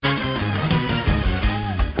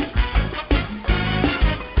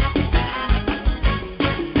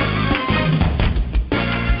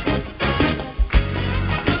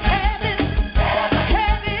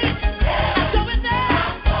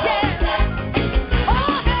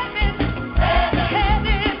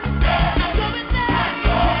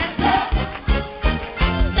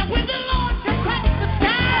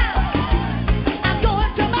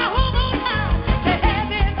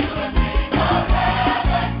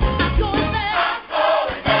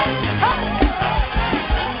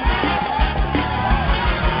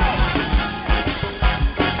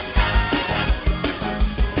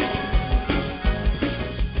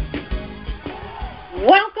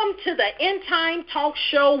Time Talk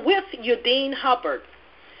Show with Udine Hubbard.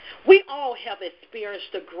 We all have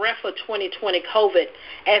experienced the grief of 2020 COVID,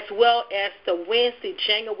 as well as the Wednesday,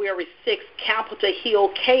 January 6th, Capitol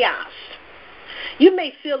Hill chaos. You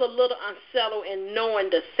may feel a little unsettled in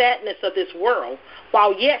knowing the sadness of this world,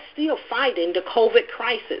 while yet still fighting the COVID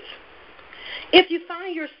crisis. If you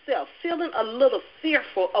find yourself feeling a little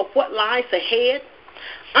fearful of what lies ahead,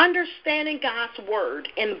 understanding God's Word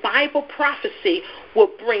and Bible prophecy will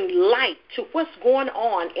bring light to what's going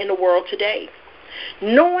on in the world today.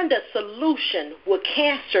 Knowing the solution will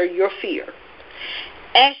cancel your fear.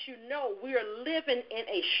 As you know, we are living in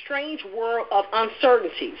a strange world of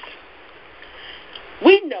uncertainties.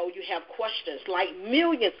 We know you have questions like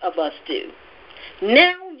millions of us do.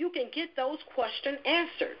 Now you can get those questions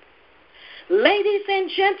answered. Ladies and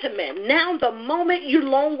gentlemen, now the moment you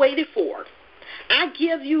long waited for. I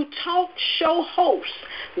give you talk show host,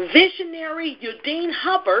 visionary Udine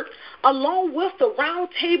Hubbard, along with the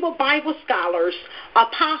Roundtable Bible scholars,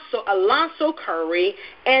 Apostle Alonzo Curry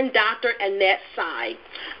and Dr. Annette Sy.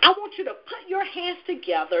 I want you to put your hands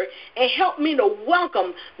together and help me to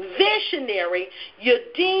welcome visionary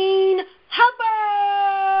Udine Hubbard.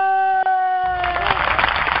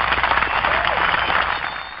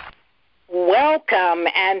 Welcome,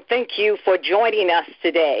 and thank you for joining us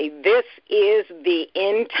today. This is the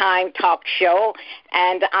End Time Talk Show,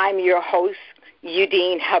 and I'm your host,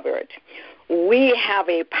 Udine Hubbard. We have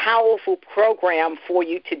a powerful program for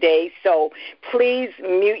you today, so please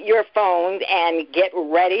mute your phones and get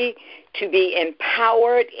ready to be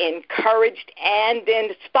empowered, encouraged, and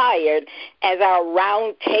inspired as our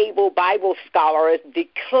Roundtable Bible scholars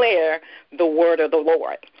declare the word of the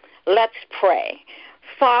Lord. Let's pray.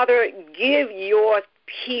 Father, give your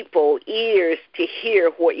people ears to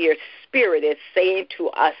hear what your Spirit is saying to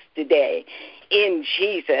us today. In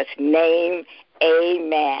Jesus' name,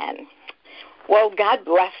 amen. Well, God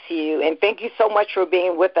bless you, and thank you so much for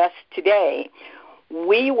being with us today.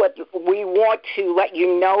 We want to let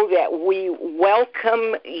you know that we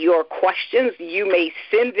welcome your questions. You may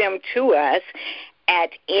send them to us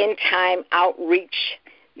at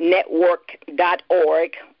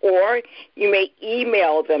endtimeoutreachnetwork.org, or you may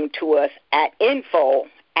email them to us at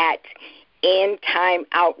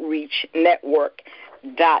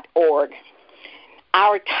info@endtimeoutreachnetwork.org.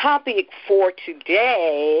 Our topic for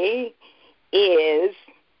today is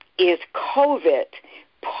COVID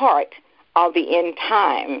part of the end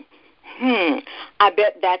time? I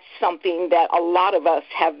bet that's something that a lot of us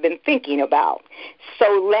have been thinking about.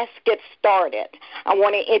 So let's get started. I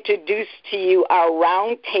want to introduce to you our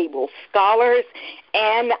roundtable scholars,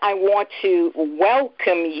 and I want to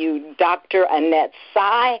welcome you, Dr. Annette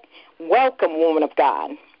Sy. Welcome, woman of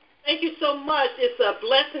God. Thank you so much. It's a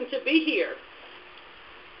blessing to be here.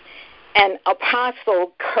 And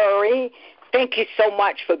Apostle Curry, thank you so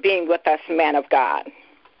much for being with us, man of God.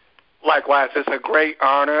 Likewise, it's a great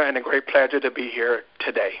honor and a great pleasure to be here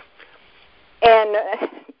today. And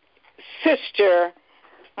Sister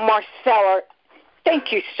Marcella,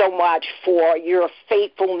 thank you so much for your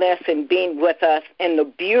faithfulness and being with us in the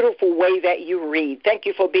beautiful way that you read. Thank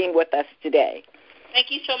you for being with us today. Thank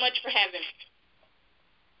you so much for having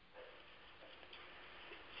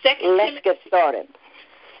me. Let's get started.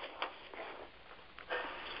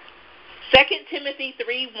 2 Timothy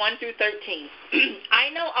 3:1-13. I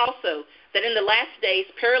know also that in the last days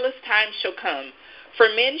perilous times shall come, for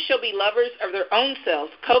men shall be lovers of their own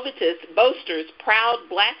selves, covetous, boasters, proud,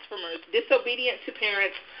 blasphemers, disobedient to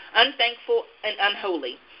parents, unthankful, and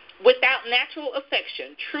unholy, without natural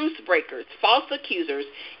affection, truce breakers, false accusers,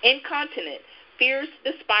 incontinent, fierce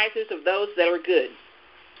despisers of those that are good,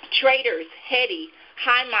 traitors, heady,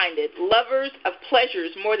 high-minded, lovers of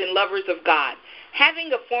pleasures more than lovers of God,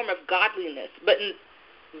 having a form of godliness, but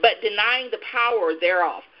denying the power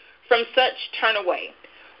thereof. From such turn away.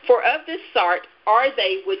 For of this sort are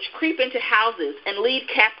they which creep into houses and lead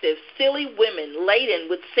captive silly women laden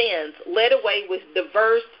with sins, led away with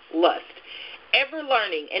diverse lusts, ever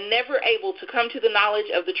learning and never able to come to the knowledge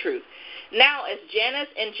of the truth. Now as Jannes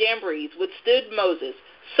and Jambres withstood Moses,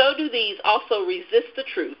 so do these also resist the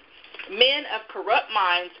truth. Men of corrupt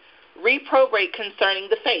minds reprobate concerning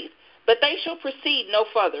the faith. But they shall proceed no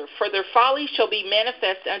further, for their folly shall be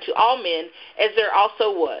manifest unto all men, as there also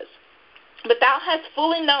was. But thou hast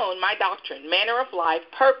fully known my doctrine, manner of life,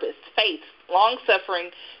 purpose, faith,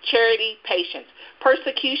 long-suffering, charity, patience,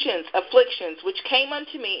 persecutions, afflictions, which came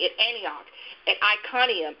unto me at Antioch, at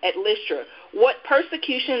Iconium, at Lystra, what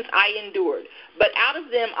persecutions I endured. But out of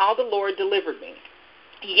them all the Lord delivered me.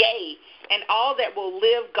 Yea, and all that will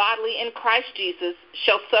live godly in Christ Jesus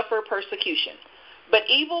shall suffer persecution. But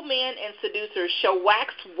evil men and seducers shall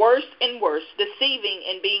wax worse and worse, deceiving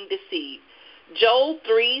and being deceived. Joel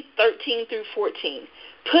 3:13 through 14.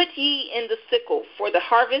 Put ye in the sickle, for the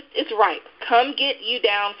harvest is ripe. Come get you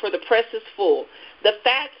down, for the press is full. The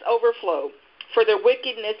fats overflow, for their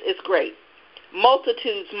wickedness is great.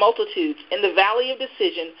 Multitudes, multitudes, in the valley of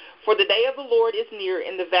decision, for the day of the Lord is near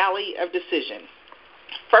in the valley of decision.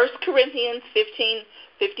 1 Corinthians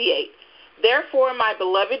 15:58. Therefore, my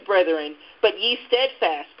beloved brethren, but ye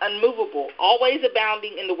steadfast, unmovable, always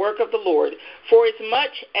abounding in the work of the Lord, for as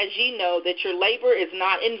much as ye know that your labor is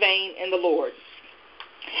not in vain in the Lord.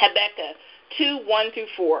 Habakkuk 2:1 through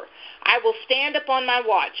 4. I will stand upon my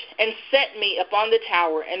watch, and set me upon the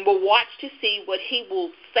tower, and will watch to see what he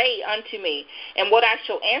will say unto me, and what I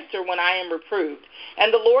shall answer when I am reproved.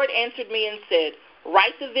 And the Lord answered me and said,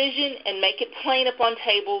 Write the vision, and make it plain upon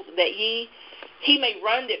tables, that he may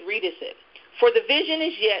run that readeth it. For the vision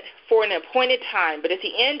is yet for an appointed time, but at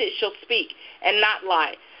the end it shall speak, and not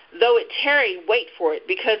lie. Though it tarry, wait for it,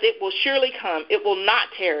 because it will surely come, it will not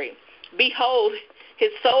tarry. Behold,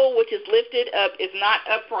 his soul which is lifted up is not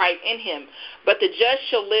upright in him, but the just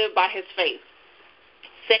shall live by his faith.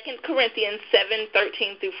 2 Corinthians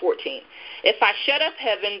 7:13 through 14. If I shut up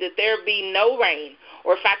heaven that there be no rain,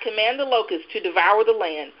 or if I command the locusts to devour the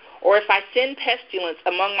land, or if I send pestilence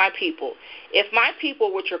among my people, if my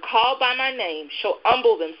people which are called by my name shall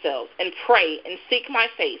humble themselves and pray and seek my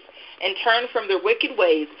face and turn from their wicked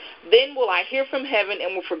ways, then will I hear from heaven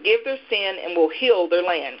and will forgive their sin and will heal their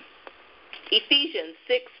land. Ephesians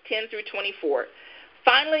 6:10 through 24.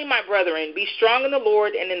 Finally, my brethren, be strong in the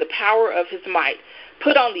Lord and in the power of his might.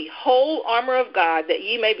 Put on the whole armor of God, that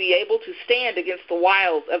ye may be able to stand against the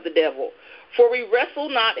wiles of the devil. For we wrestle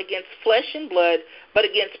not against flesh and blood, but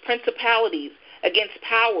against principalities, against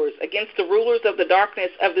powers, against the rulers of the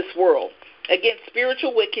darkness of this world, against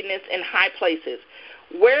spiritual wickedness in high places.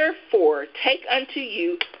 Wherefore, take unto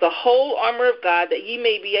you the whole armor of God, that ye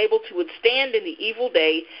may be able to withstand in the evil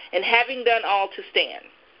day, and having done all, to stand.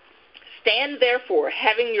 Stand therefore,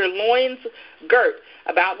 having your loins girt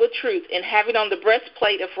about with truth, and having on the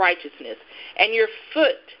breastplate of righteousness, and your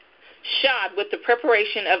foot shod with the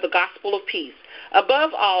preparation of the gospel of peace.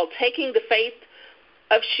 Above all, taking the faith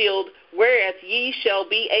of shield, whereas ye shall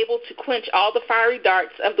be able to quench all the fiery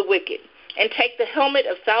darts of the wicked. And take the helmet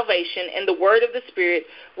of salvation and the word of the Spirit,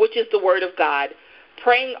 which is the word of God,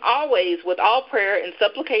 praying always with all prayer and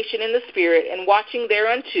supplication in the Spirit, and watching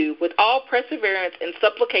thereunto with all perseverance and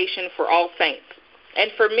supplication for all saints. And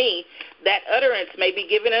for me, that utterance may be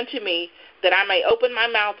given unto me, that I may open my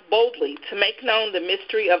mouth boldly to make known the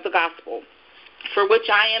mystery of the gospel, for which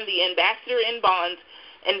I am the ambassador in bonds,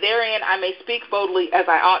 and therein I may speak boldly as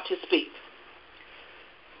I ought to speak.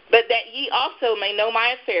 But that ye also may know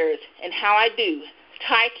my affairs, and how I do,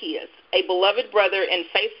 Tychicus, a beloved brother and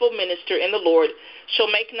faithful minister in the Lord, shall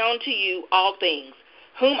make known to you all things,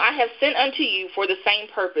 whom I have sent unto you for the same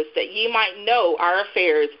purpose, that ye might know our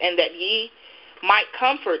affairs, and that ye might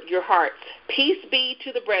comfort your hearts. Peace be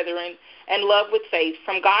to the brethren, and love with faith,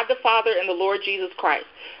 from God the Father and the Lord Jesus Christ.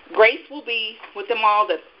 Grace will be with them all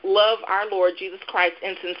that love our Lord Jesus Christ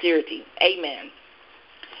in sincerity. Amen.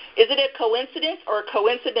 Is it a coincidence or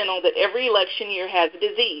coincidental that every election year has a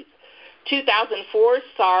disease? 2004,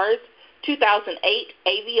 SARS, 2008,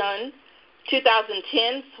 avian,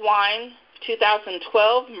 2010, swine,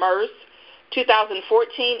 2012, MERS,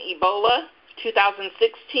 2014, Ebola,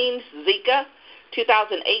 2016, Zika,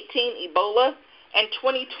 2018, Ebola, and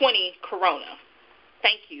 2020, Corona.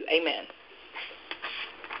 Thank you. Amen.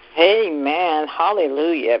 Amen.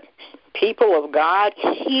 Hallelujah. People of God,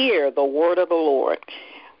 hear the word of the Lord.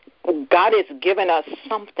 God has given us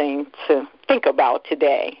something to think about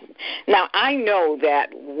today. Now, I know that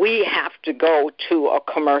we have to go to a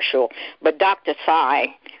commercial, but Dr.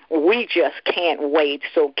 Sy, we just can't wait.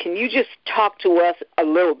 So can you just talk to us a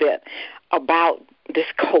little bit about this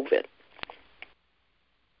COVID?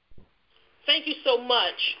 Thank you so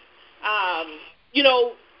much.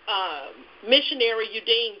 Missionary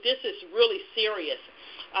Udine, this is really serious.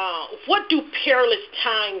 What do perilous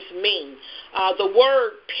times mean? The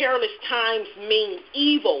word perilous times mean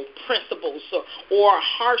evil principles or a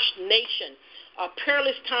harsh nation.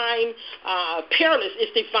 Perilous time, perilous is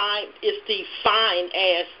defined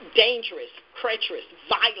as dangerous, treacherous,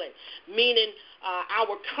 violent, meaning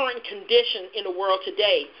our current condition in the world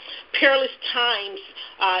today. Perilous times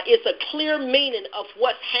is a clear meaning of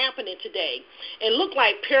what's happening today. And look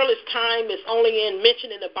like perilous time is only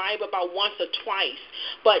mentioned in the Bible about once or twice.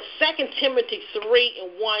 But 2 Timothy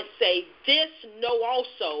 3:1 say, "This know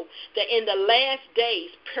also that in the last days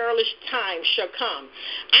perilous times shall come."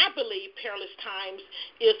 I believe perilous times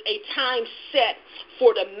is a time set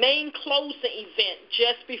for the main closing event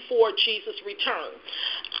just before Jesus' return.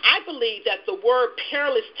 I believe that the word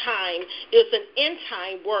perilous time is an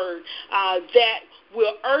end-time word that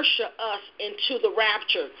will usher us into the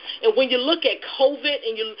rapture. And when you look at COVID,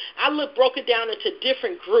 and I broke it down into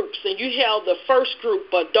different groups, and you have the first group,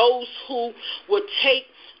 but those who will take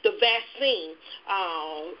the vaccine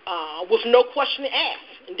with no question asked.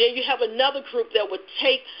 And then you have another group that would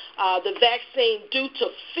take the vaccine due to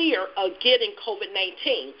fear of getting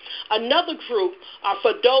COVID-19. Another group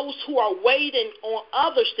for those who are waiting on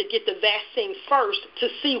others to get the vaccine first to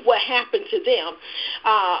see what happened to them.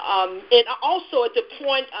 And also at the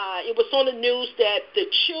point, it was on the news that the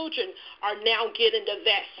children are now getting the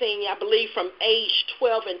vaccine, I believe, from age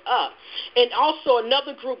 12 and up. And also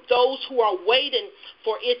another group, those who are waiting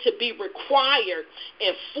for it to be required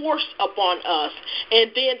and forced upon us.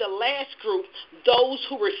 And then the last group, those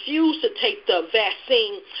who refuse to take the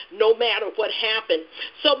vaccine no matter what happened.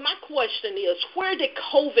 So my question is, where did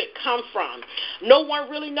COVID come from? No one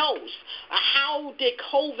really knows. How did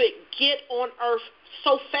COVID get on earth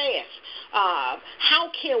so fast? How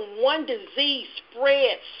can one disease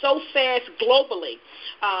spread so fast globally?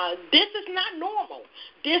 This is not normal.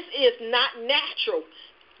 This is not natural.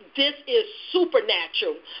 This is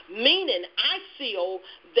supernatural, meaning I feel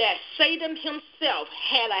that Satan himself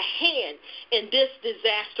had a hand in this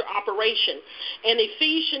disaster operation. In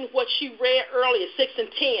Ephesians, what she read earlier,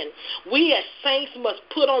 6:10, we as saints must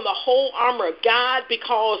put on the whole armor of God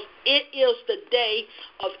because it is the day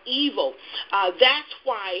of evil. That's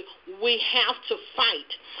why we have to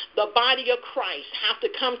fight. The body of Christ have to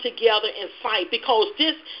come together and fight because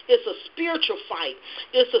this is a spiritual fight.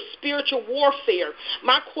 It's a spiritual warfare.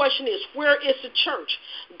 My question is, where is the church?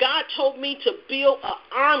 God told me to build an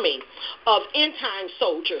army of end-time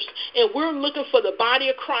soldiers, and we're looking for the body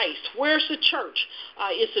of Christ. Where's the church?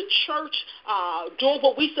 Is the church doing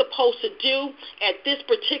what we're supposed to do at this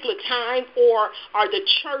particular time, or are the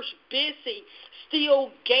church busy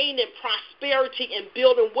still gaining prosperity and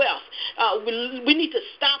building wealth? We need to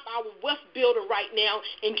stop our wealth building right now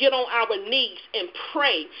and get on our knees and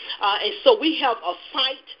pray. And so we have a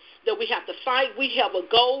fight that we have to fight. We have a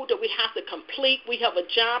goal that we have to complete. We have a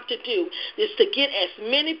job to do, is to get as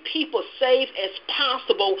many people saved as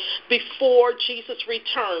possible before Jesus'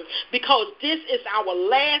 return, because this is our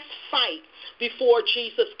last fight before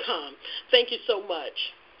Jesus comes. Thank you so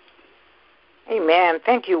much. Amen.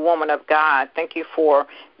 Thank you, woman of God. Thank you for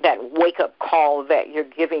that wake-up call that you're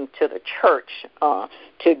giving to the church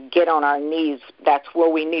to get on our knees. That's where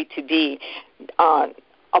we need to be.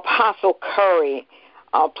 Apostle Curry,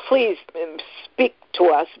 please speak to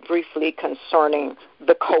us briefly concerning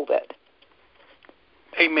the COVID.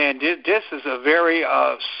 Amen. This is a very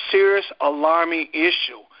serious, alarming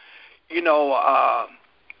issue. You know,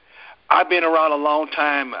 I've been around a long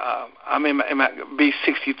time. I'm in my be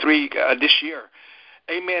 63 this year.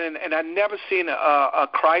 Amen. And I've never seen a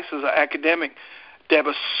crisis, an epidemic that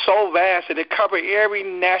was so vast that it covered every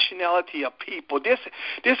nationality of people. This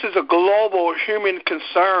is a global human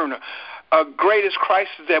concern, a greatest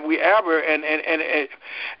crisis that we ever, and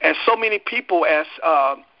so many people, as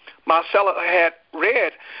Marcella had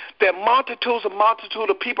read, that multitudes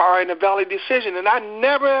of people are in a valley decision, and I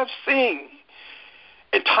never have seen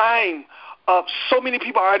in time so many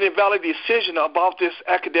people are in a valid decision about this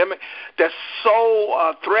academic that's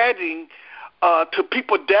so threatening to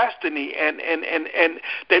people's destiny, and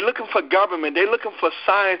they're looking for government, they're looking for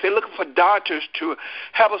science, they're looking for doctors to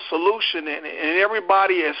have a solution, and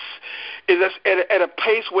everybody is at a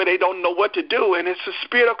pace where they don't know what to do, and it's a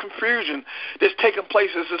spirit of confusion that's taking place.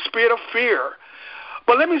 It's a spirit of fear.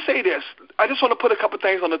 But let me say this. I just want to put a couple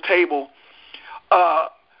things on the table.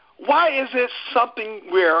 Why is it something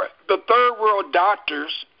where the third world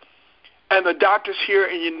doctors and the doctors here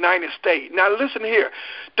in the United States, now listen here,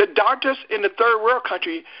 the doctors in the third world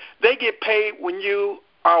country, they get paid when you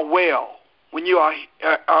are well, when you are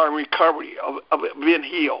in recovery of being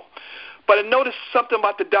healed. But I noticed something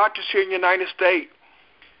about the doctors here in the United States.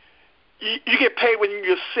 You get paid when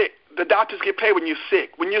you're sick. The doctors get paid when you're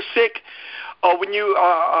sick. When you're sick, or when you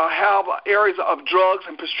have areas of drugs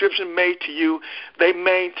and prescription made to you, they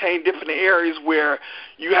maintain different areas where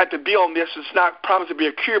you have to be on this. It's not promised to be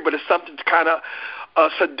a cure, but it's something to kind of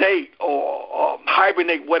sedate or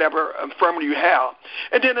hibernate whatever infirmity you have.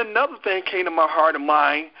 And then another thing came to my heart and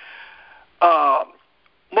mind.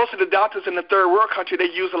 Most of the doctors in the third world country, they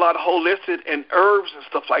use a lot of holistic and herbs and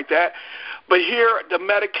stuff like that. But here, the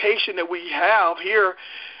medication that we have here,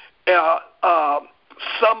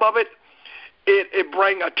 some of it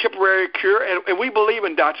bring a temporary cure, and we believe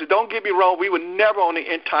in doctors. Don't get me wrong, we would never on the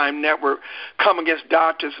End Time Network come against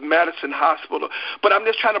doctors, medicine, hospital. But I'm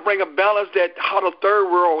just trying to bring a balance that how the third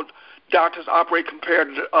world doctors operate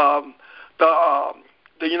compared to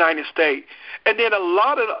the United States. And then a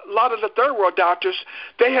lot of the third world doctors,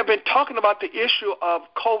 they have been talking about the issue of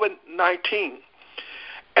COVID-19.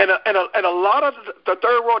 And a lot of the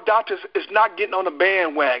third world doctors is not getting on the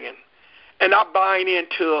bandwagon and not buying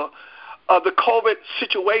into the COVID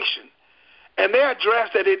situation. And they address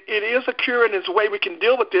that it is a cure and it's a way we can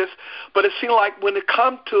deal with this, but it seems like when it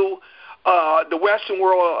comes to the Western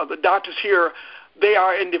world, the doctors here, they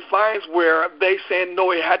are in defiance where they saying,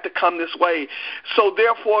 no, it had to come this way. So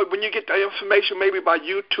therefore, when you get the information maybe by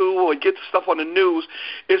YouTube or get the stuff on the news,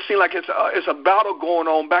 it seems like it's a battle going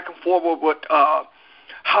on back and forth with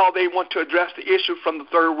how they want to address the issue from the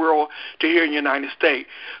third world to here in the United States.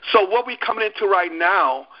 So what we're coming into right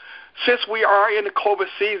now, since we are in the COVID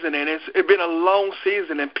season and it's been a long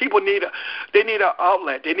season and people need an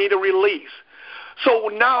outlet, they need a release. So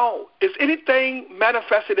now, is anything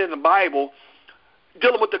manifested in the Bible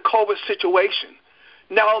dealing with the COVID situation?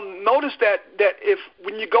 Now, notice that if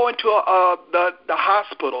when you go into the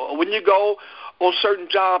hospital or when you go on certain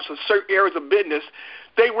jobs or certain areas of business,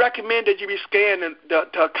 they recommend that you be scanned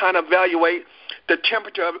to kind of evaluate the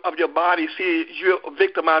temperature of your body, see if you're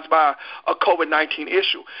victimized by a COVID-19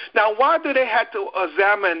 issue. Now, why do they have to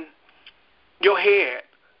examine your head?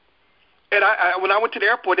 And when I went to the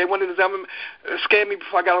airport, they wanted to scan me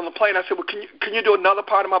before I got on the plane. I said, well, can you do another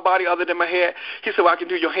part of my body other than my head? He said, well, I can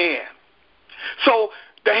do your hand. So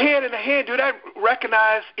the head and the hand, do that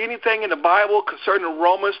recognize anything in the Bible concerning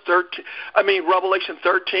Revelation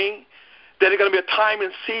 13? That there's going to be a time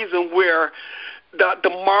and season where the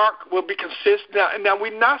mark will be consistent. Now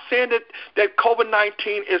we're not saying that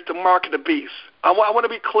COVID-19 is the mark of the beast. I want to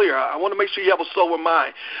be clear. I want to make sure you have a sober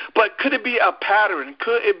mind. But could it be a pattern?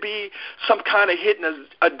 Could it be some kind of hidden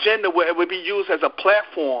agenda where it would be used as a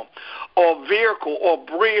platform or vehicle or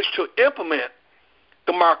bridge to implement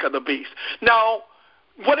the mark of the beast? Now,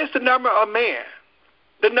 what is the number of man?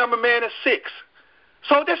 The number of man is 6.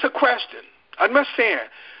 So that's a question. I'm not saying,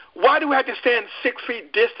 why do we have to stand 6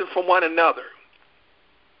 feet distant from one another?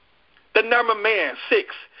 The number of man, 6.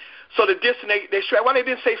 So the distance they straight. Why they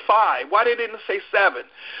didn't say 5? Why they didn't say 7?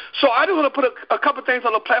 So I just want to put a couple things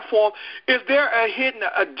on the platform. Is there a hidden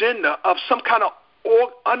agenda of some kind of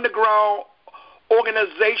underground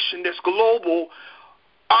organization that's global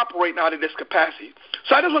operating out of this capacity?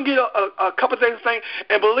 So I just want to give a couple things,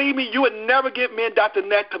 and believe me, you would never get me and Dr.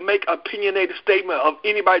 Net to make an opinionated statement of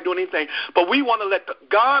anybody doing anything. But we want to let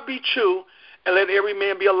God be true and let every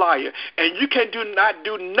man be a liar. And you can not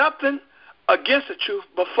do nothing against the truth,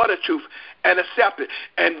 but for the truth, and accept it.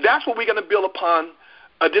 And that's what we're going to build upon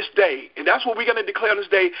this day. And that's what we're going to declare on this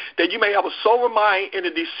day, that you may have a sober mind in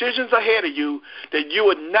the decisions ahead of you, that you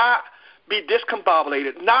would not be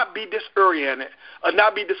discombobulated, not be disoriented, or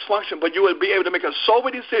not be dysfunctional, but you will be able to make a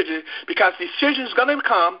sober decision, because decisions going to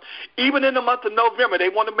come, even in the month of November. They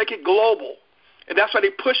want to make it global. And that's why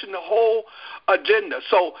they're pushing the whole agenda.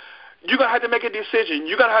 So you're going to have to make a decision.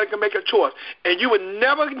 You're going to have to make a choice. And you would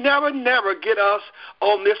never, never, never get us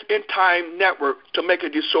on this End Time Network to make a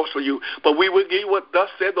choice for you. But we will give you what thus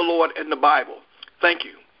said the Lord in the Bible. Thank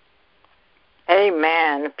you.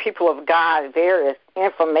 Amen. People of God, there is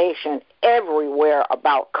information everywhere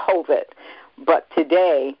about COVID. But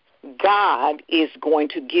today, God is going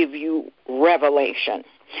to give you revelation.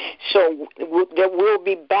 So we'll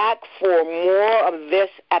be back for more of this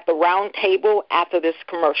at the round table after this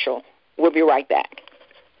commercial. We'll be right back.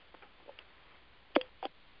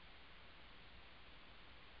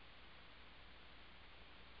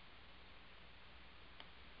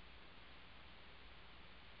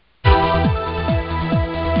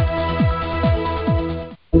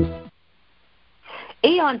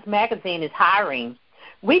 Eons Magazine is hiring.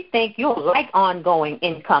 We think you'll like ongoing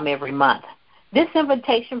income every month. This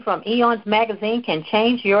invitation from Eons Magazine can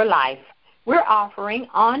change your life. We're offering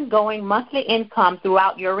ongoing monthly income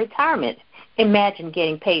throughout your retirement. Imagine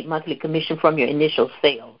getting paid monthly commission from your initial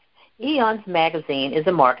sales. Eons Magazine is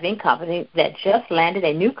a marketing company that just landed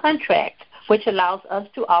a new contract, which allows us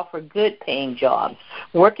to offer good-paying jobs,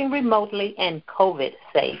 working remotely and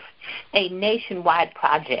COVID-safe. A nationwide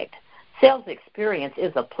project. Sales experience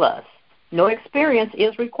is a plus. No experience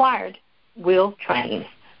is required. will train.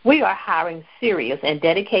 We are hiring serious and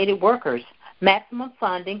dedicated workers. Maximum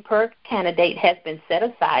funding per candidate has been set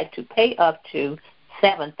aside to pay up to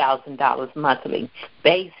 $7,000 monthly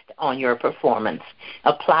based on your performance.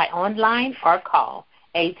 Apply online or call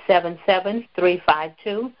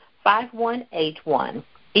 877-352-5181.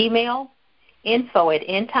 Email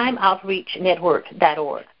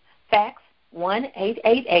info@endtimeoutreachnetwork.org. Fax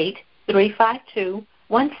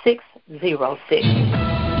 1-888-352-1606.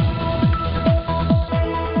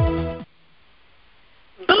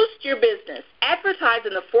 Boost your business. Advertise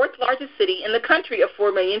in the fourth largest city in the country of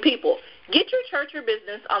 4 million people. Get your church or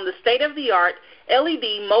business on the state-of-the-art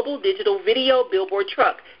LED mobile digital video billboard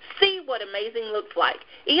truck. See what amazing looks like.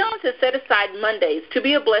 EONS has set aside Mondays to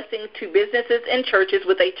be a blessing to businesses and churches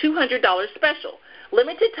with a $200 special.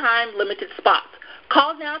 Limited time, limited spots.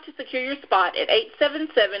 Call now to secure your spot at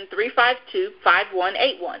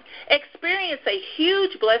 877-352-5181. Experience a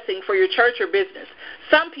huge blessing for your church or business.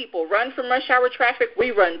 Some people run from rush hour traffic.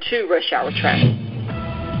 We run to rush hour traffic.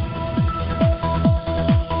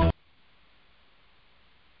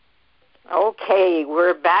 Okay,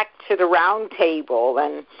 we're back to the round table.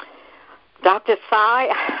 And Dr. Sy,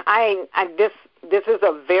 this is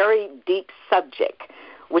a very deep subject.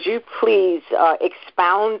 Would you please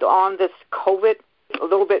expound on this COVID a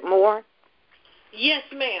little bit more? Yes,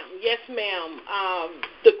 ma'am. Yes, ma'am.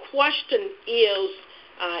 The question is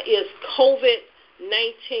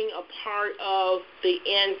COVID-19 a part of the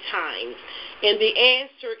end times? And the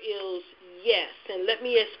answer is yes, and let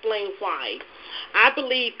me explain why. I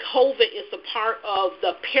believe COVID is a part of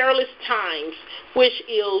the perilous times, which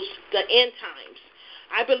is the end times.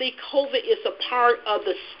 I believe COVID is a part of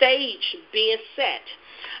the stage being set.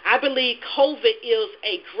 I believe COVID is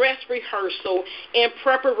a dress rehearsal in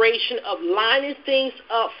preparation of lining things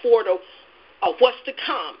up for what's to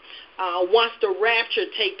come once the rapture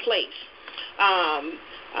takes place.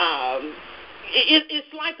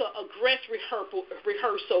 It's like a dress rehearsal.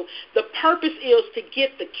 The purpose is to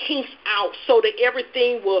get the kinks out so that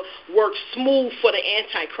everything will work smooth for the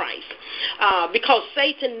Antichrist. Because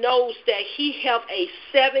Satan knows that he has a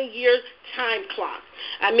 7-year time clock.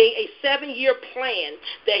 A 7-year plan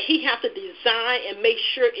that he has to design and make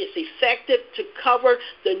sure it's effective to cover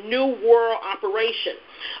the New World operation,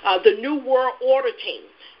 the New World Order team.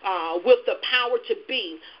 With the power to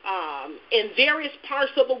be in various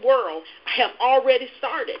parts of the world have already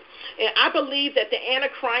started. And I believe that the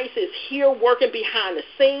Antichrist is here working behind the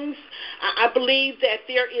scenes. I believe that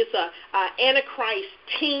there is an Antichrist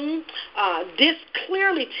team. This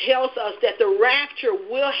clearly tells us that the rapture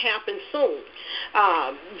will happen soon.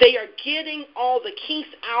 They are getting all the kinks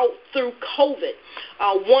out through COVID.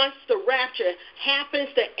 Once the rapture happens,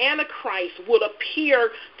 the Antichrist will appear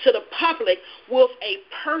to the public with a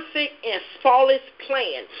perfect and flawless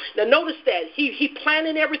plan. Now notice that he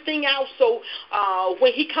planning everything out so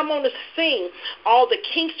when he come on the scene, all the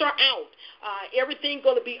kinks are out. Everything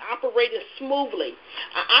going to be operating smoothly.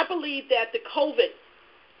 I believe that the COVID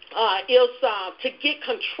is to get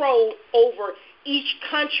control over each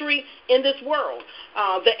country in this world.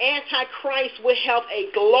 The Antichrist will have a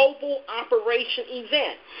global operation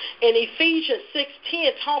event. And Ephesians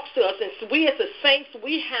 6:10 talks to us, and we as the saints,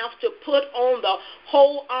 we have to put on the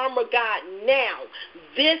whole armor of God now,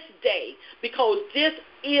 this day, because this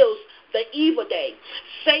is the evil day.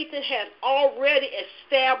 Satan has already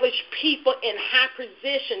established people in high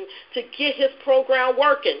position to get his program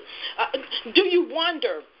working. Do you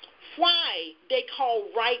wonder why they call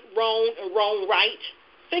right wrong and wrong right?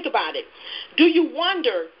 Think about it. Do you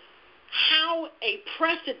wonder how a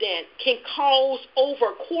president can cause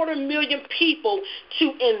over 250,000 people to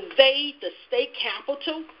invade the state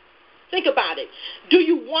capitol? Think about it. Do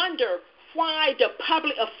you wonder why the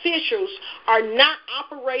public officials are not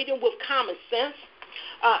operating with common sense?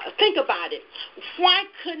 Think about it. Why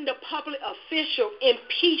couldn't the public official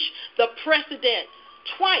impeach the president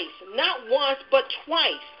twice? Not once, but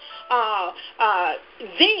twice.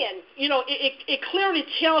 Then, it clearly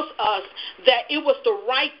tells us that it was the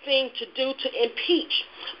right thing to do to impeach.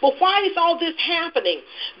 But why is all this happening?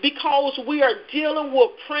 Because we are dealing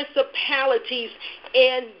with principalities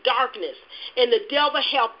in darkness, and the devil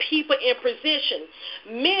have people in position.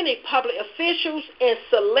 Many public officials and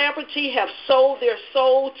celebrities have sold their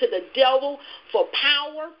soul to the devil for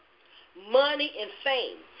power, money, and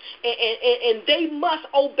fame. And they must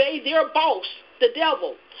obey their boss, the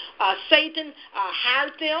devil. Satan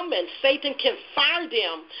hired them, and Satan can fire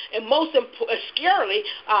them. And most scarily,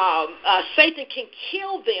 Satan can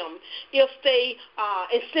kill them if they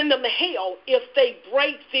and send them to hell if they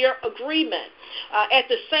break their agreement. At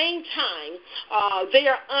the same time, they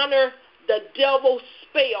are under the devil's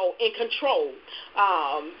spell and control.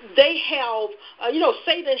 They have,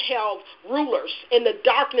 Satan have rulers in the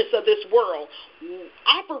darkness of this world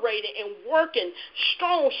operating and working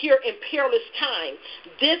strong here in perilous time.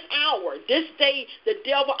 This hour, this day, the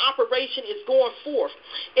devil operation is going forth.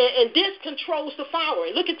 And this controls the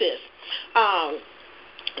following. Look at this.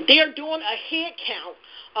 They're doing a head count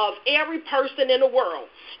of every person in the world.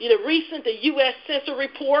 The U.S. Census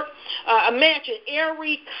report, imagine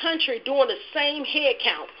every country doing the same head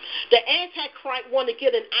count. The Antichrist want to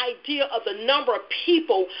get an idea of the number of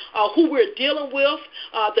people who we're dealing with,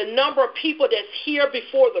 the number of people that's here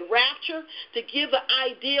before the rapture, to give an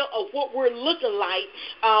idea of what we're looking like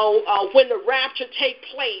when the rapture take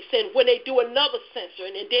place and when they do another census.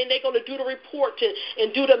 And then they're going to do the report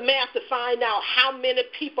and do the math to find out how many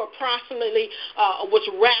people approximately was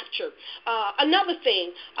raptured. Another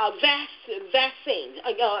thing, vaccine,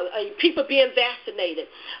 people being vaccinated.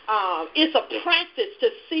 It's a practice to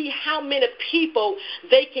see how many people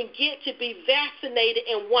they can get to be vaccinated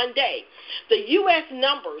in one day. The U.S.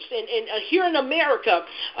 numbers, and here in America,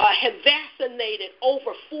 have vaccinated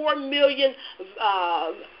over 4 million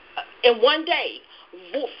in one day.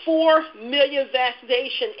 4 million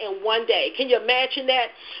vaccinations in one day. Can you imagine that?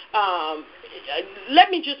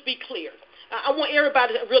 Let me just be clear. I want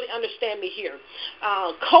everybody to really understand me here.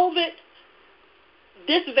 COVID,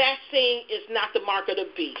 this vaccine is not the mark of the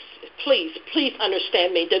beast. Please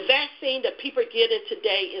understand me. The vaccine that people are getting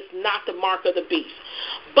today is not the mark of the beast.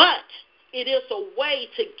 But it is a way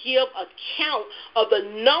to give account of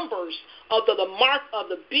the numbers of the mark of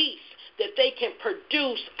the beast that they can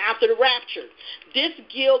produce after the rapture. This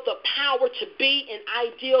gives the power to be and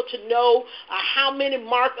ideal to know how many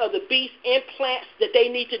mark of the beast implants that they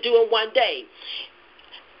need to do in one day.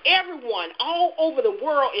 Everyone all over the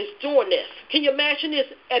world is doing this. Can you imagine this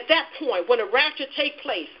at that point when the rapture takes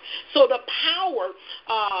place? So the power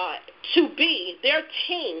to be, their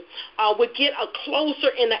team would get a closer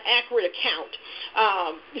and an accurate account.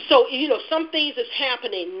 Some things is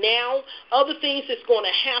happening now. Other things is going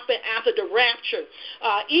to happen after the rapture.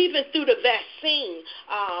 Even through the vaccine,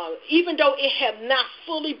 even though it have not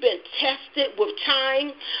fully been tested with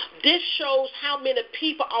time, this shows how many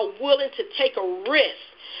people are willing to take a risk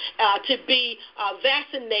to be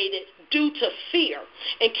vaccinated due to fear.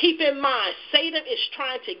 And keep in mind, Satan is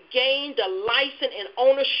trying to gain the license and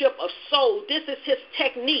ownership of souls. This is his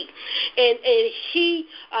technique. And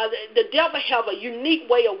the devil have a unique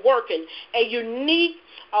way of working, a unique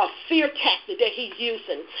fear tactic that he's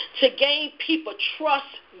using to gain people trust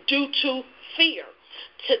due to fear,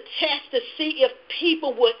 to test to see if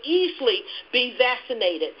people will easily be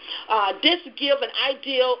vaccinated. This give an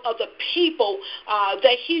idea of the people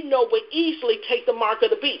that he know will easily take the mark of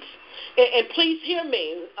the beast. And please hear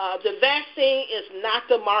me, the vaccine is not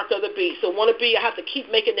the mark of the beast. I have to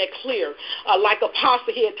keep making that clear, like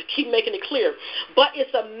Apostle here, to keep making it clear. But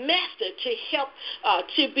it's a method to help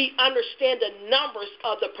to understand the numbers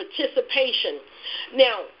of the participation.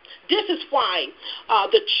 Now, this is why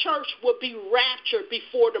the church will be raptured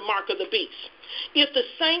before the mark of the beast. If the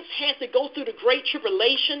saints had to go through the great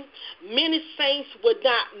tribulation, many saints would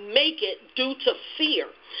not make it due to fear.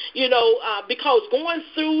 Because going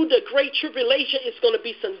through the great tribulation is going to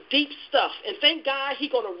be some deep stuff. And thank God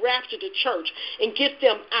he's going to rapture the church and get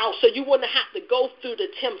them out so you wouldn't have to go through the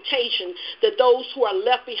temptation that those who are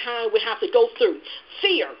left behind will have to go through.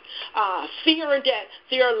 Fearing that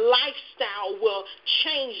their lifestyle will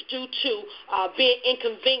change due to being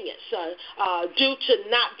inconvenienced, due to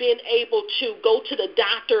not being able to go to the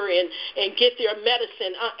doctor and get their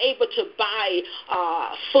medicine, unable to buy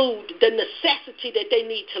food, the necessity that they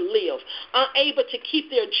need to live, unable to keep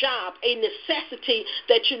their job, a necessity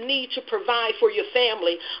that you need to provide for your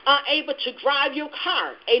family, unable to drive your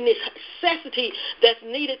car, a necessity that's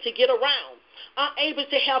needed to get around, unable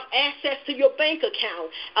to have access to your bank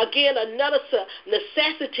account, again, another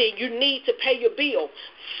necessity you need to pay your bill.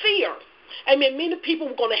 Fear. Many people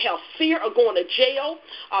are going to have fear of going to jail,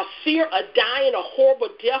 fear of dying a horrible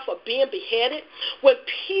death, or being beheaded. When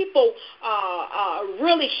people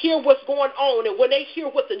really hear what's going on, and when they hear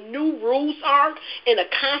what the new rules are and the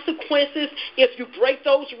consequences if you break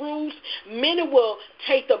those rules, many will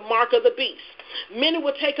take the mark of the beast. Many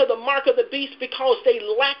will take the mark of the beast because they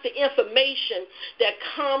lack the information that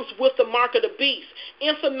comes with the mark of the beast.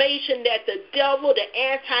 Information that the devil, the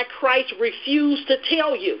Antichrist, refused to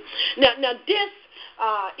tell you. Now this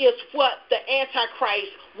is what the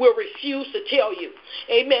Antichrist will refuse to tell you.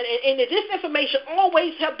 Amen. And this information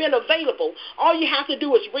always have been available. All you have to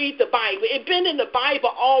do is read the Bible. It's been in the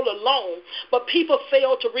Bible all along, but people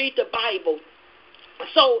fail to read the Bible.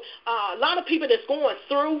 So a lot of people that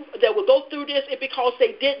will go through this, it's because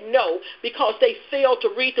they didn't know, because they failed to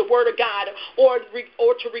read the Word of God or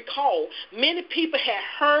to recall. Many people had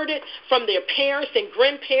heard it from their parents and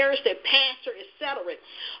grandparents, their pastor, etc.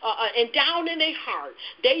 And down in their heart,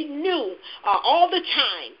 they knew all the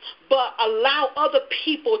time, but allow other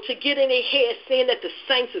people to get in their head saying that the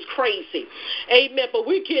saints is crazy. Amen. But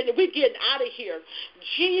we're getting out of here.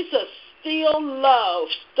 Jesus still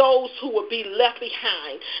loves those who will be left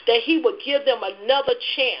behind, that he will give them another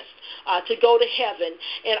chance to go to heaven.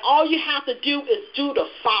 And all you have to do is do the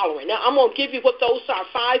following. Now, I'm going to give you what those are,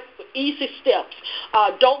 5 easy steps.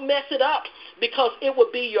 Don't mess it up, because it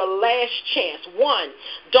will be your last chance. 1,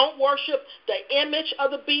 don't worship the image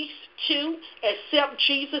of the beast. 2, accept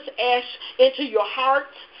Jesus as into your heart.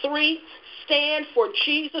 3, stand for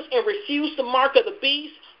Jesus and refuse the mark of the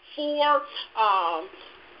beast. 4,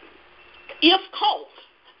 if called,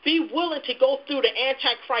 be willing to go through the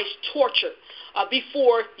Antichrist torture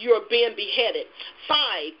before you're being beheaded.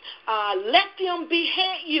 5, let them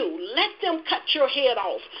behead you. Let them cut your head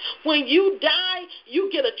off. When you die, you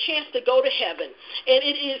get a chance to go to heaven. And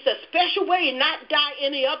it is a special way, not die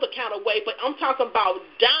any other kind of way, but I'm talking about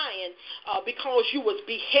dying because you was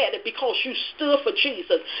beheaded, because you stood for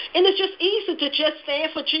Jesus. And it's just easy to just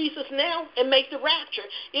stand for Jesus now and make the rapture.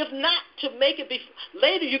 If not, to make it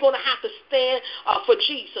later, you're going to have to stand for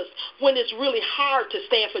Jesus when it's really hard to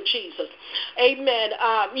stand for Jesus. Amen.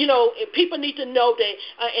 People need to know that,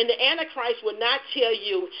 and the Antichrist will not tell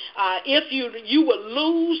you if you will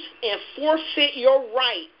lose and forfeit your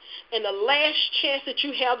right and the last chance that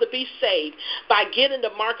you have to be saved by getting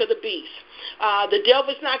the mark of the beast. The devil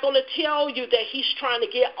is not going to tell you that he's trying to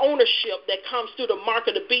get ownership that comes through the mark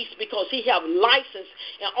of the beast, because he have license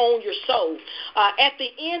and own your soul. At the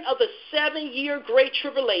end of the 7-year great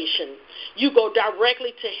tribulation, you go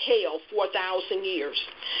directly to hell for 1,000 years.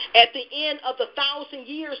 At the end of the 1,000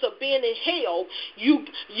 years of being in hell,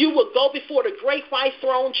 you will go before the great white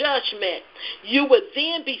throne judgment. You would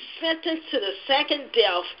then be sentenced to the second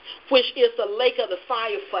death, which is the lake of the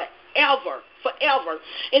fire forever.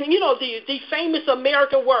 And, the famous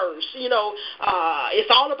American words,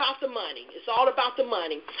 it's all about the money. It's all about the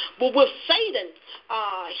money. But with Satan,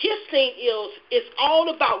 his thing is it's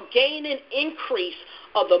all about gaining increase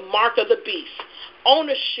of the mark of the beast,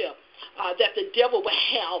 ownership that the devil will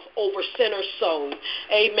have over sinner's soul.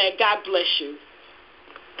 Amen. God bless you.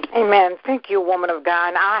 Amen. Thank you, woman of God.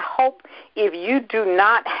 And I hope if you do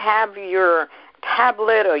not have your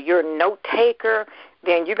tablet or your note taker,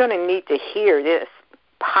 then you're going to need to hear this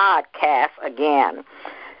podcast again.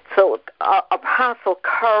 So, Apostle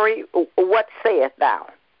Curry, what sayest thou?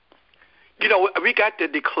 We got to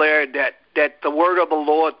declare that the word of the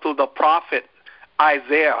Lord through the prophet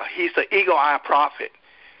Isaiah, he's the eagle-eye prophet.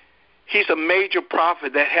 He's a major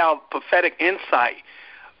prophet that held prophetic insight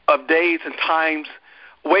of days and times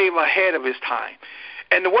way ahead of his time.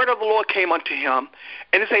 And the word of the Lord came unto him,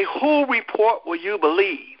 and it said, who report will you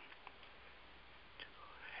believe?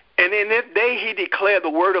 And in that day he declared the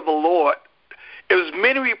word of the Lord. It was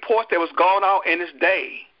many reports that was gone out in this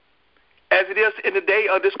day, as it is in the day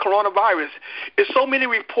of this coronavirus. There's so many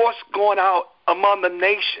reports going out among the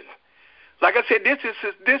nation. Like I said, this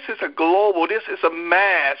is a global, this is a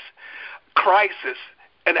mass crisis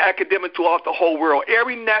and academic throughout the whole world.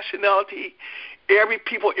 Every nationality, every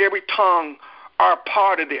people, every tongue are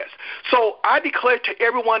part of this. So I declare to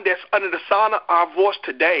everyone that's under the sound of our voice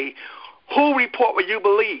today, who report will you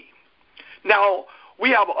believe? Now, we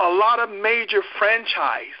have a lot of major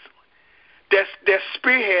franchise that's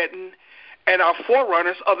spearheading and are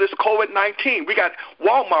forerunners of this COVID-19. We got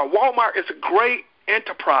Walmart. Walmart is a great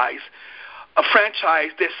enterprise, a franchise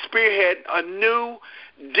that spearhead a new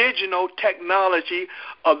digital technology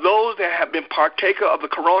of those that have been partaker of the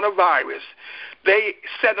coronavirus. They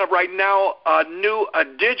set up right now a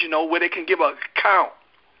digital where they can give an account.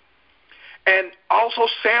 And also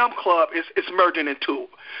Sam Club is merging into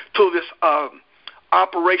this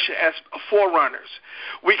operation as forerunners.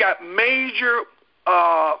 We got major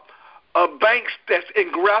banks that's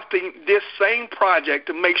engrafting this same project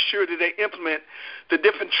to make sure that they implement the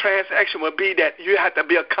different transaction will be that you have to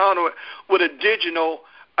be accountable with a digital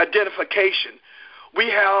identification. We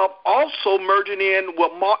have also merging in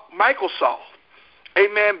with Microsoft.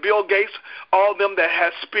 Amen. Bill Gates, all of them that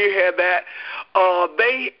have spearheaded that,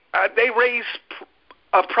 they raised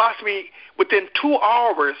approximately within 2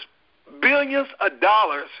 hours billions of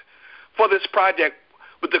dollars for this project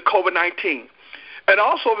with the COVID-19. And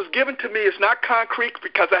also it was given to me, it's not concrete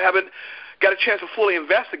because I haven't got a chance to fully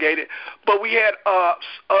investigate it, but we had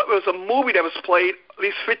it was a movie that was played at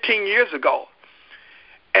least 15 years ago.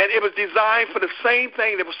 And it was designed for the same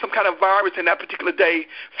thing. There was some kind of virus in that particular day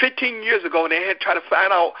 15 years ago, and they had tried to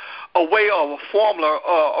find out a way or a formula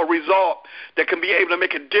or a result that can be able to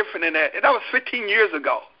make a difference in that. And that was 15 years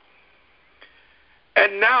ago.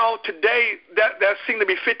 And now, today, that seemed to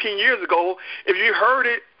be 15 years ago. If you heard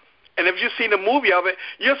it and if you've seen the movie of it,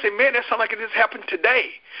 you'll say, man, that sounds like it just happened today.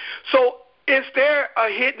 So is there a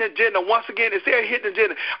hidden agenda? Once again, is there a hidden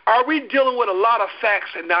agenda? Are we dealing with a lot of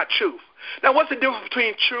facts and not truth? Now, what's the difference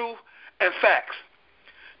between truth and facts?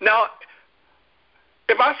 Now,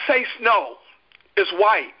 if I say snow is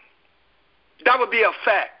white, that would be a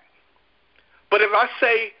fact. But if I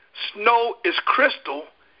say snow is crystal,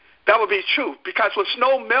 that would be truth. Because when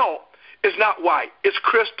snow melts, it's not white, it's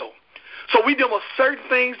crystal. So we deal with certain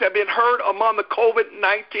things that have been heard among the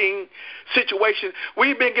COVID-19 situation.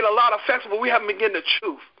 We've been getting a lot of facts, but we haven't been getting the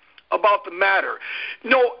truth about the matter.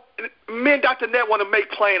 You know, me and Dr. Ned want to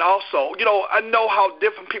make plain also. You know, I know how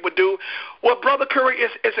different people do. Well, Brother Curry,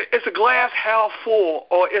 is a glass half full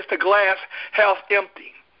or is the glass half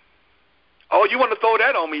empty? Oh, you want to throw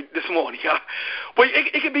that on me this morning, huh? Well,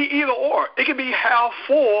 it could be either or. It could be half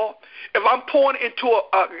full if I'm pouring into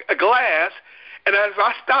a glass, and if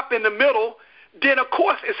I stop in the middle, then, of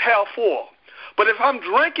course, it's half full. But if I'm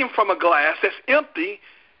drinking from a glass that's empty,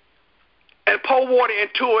 and pour water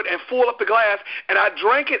into it and fill up the glass, and I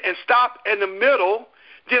drink it and stop in the middle,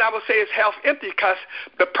 then I would say it's half empty because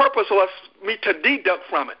the purpose was me to deduct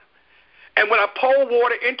from it. And when I pour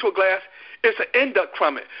water into a glass, it's an induct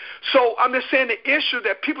from it. So I'm just saying the issue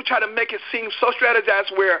that people try to make it seem so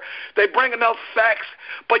strategized where they bring enough facts.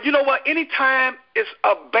 But you know what? Anytime it's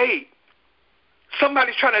a bait,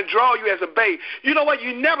 somebody's trying to draw you as a bait, you know what?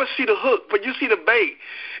 You never see the hook, but you see the bait.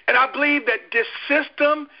 And I believe that this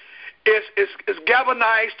system is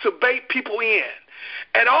galvanized to bait people in.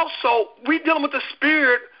 And also, we're dealing with the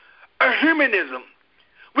spirit of humanism.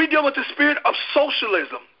 We're dealing with the spirit of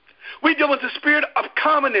socialism. We're dealing with the spirit of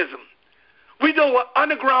communism. We're dealing with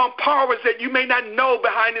underground powers that you may not know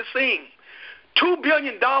behind the scenes. $2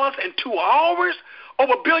 billion in 2 hours?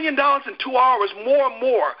 Over $1 billion in 2 hours, more and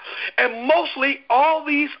more. And mostly all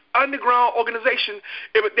these underground organizations,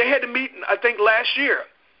 they had a meeting, I think, last year.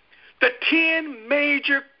 The 10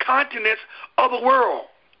 major continents of the world.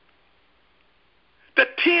 The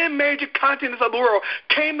 10 major continents of the world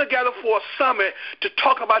came together for a summit to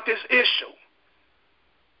talk about this issue.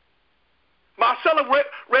 Marcella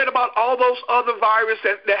read about all those other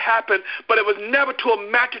viruses that happened, but it was never to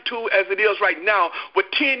a magnitude as it is right now, where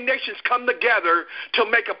 10 nations come together to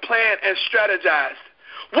make a plan and strategize.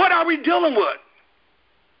 What are we dealing with?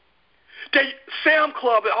 The Sam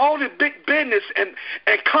Club and all the big business and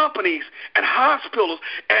companies and hospitals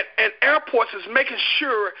and airports is making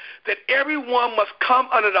sure that everyone must come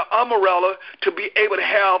under the umbrella to be able to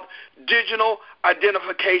have digital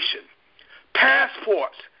identification.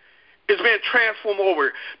 Passports is being transformed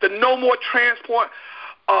over. The no more transport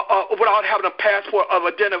without having a passport of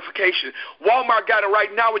identification. Walmart got it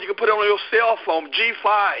right now where you can put it on your cell phone,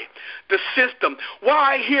 G5, the system.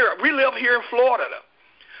 Why here? We live here in Florida.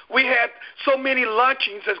 We had so many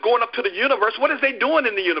launchings that's going up to the universe. What is they doing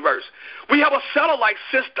in the universe? We have a satellite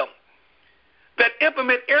system that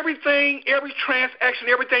implement everything, every transaction,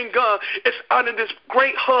 everything done. It's under this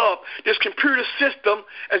great hub, this computer system,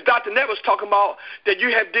 as Dr. Ned was talking about, that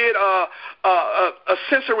you have did a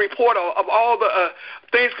sensor report of all the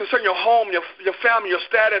things concerning your home, your family, your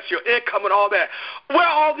status, your income, and all that. Where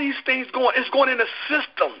are all these things going? It's going in the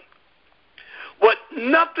system. But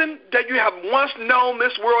nothing that you have once known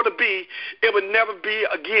this world to be, it would never be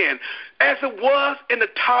again. As it was in the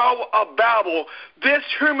Tower of Babel, this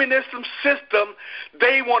humanism system,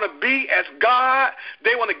 they want to be as God.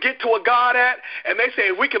 They want to get to where God at. And they say,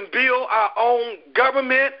 if we can build our own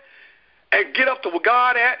government and get up to where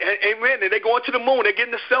God at, and amen, and they go into the moon, they get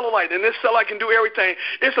in the satellite, and this satellite can do everything.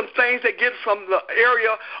 There's some things they get from the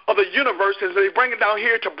area of the universe, and they bring it down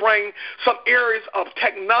here to bring some areas of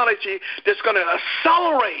technology that's going to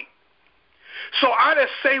accelerate. So I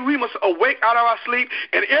just say we must awake out of our sleep,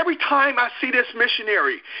 and every time I see this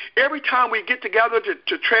missionary, every time we get together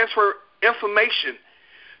to transfer information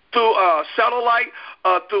through satellite,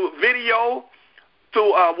 through video,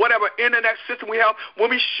 through whatever internet system we have, when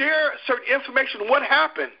we share certain information, what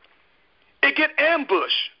happened? It get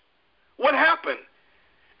ambushed. What happened?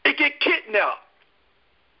 It get kidnapped.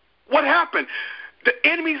 What happened? The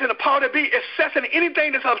enemies and the power that be assassinated.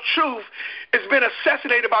 Anything that's of truth has been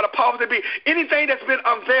assassinated by the power that be. Anything that's been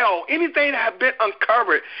unveiled, anything that have been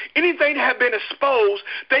uncovered, anything that have been exposed,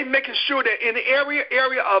 they making sure that in the area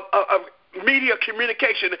of media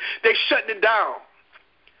communication, they shutting it down.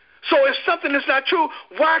 So if something is not true,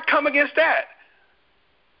 why come against that?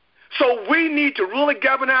 So we need to really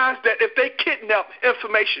galvanize that if they kidnap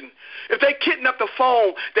information, if they kidnap the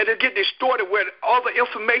phone, that it get distorted where all the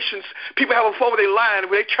information, people have a phone where they lie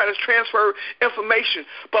where they try to transfer information.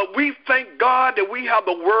 But we thank God that we have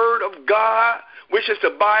the Word of God, which is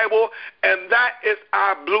the Bible, and that is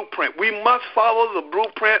our blueprint. We must follow the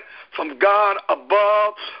blueprint from God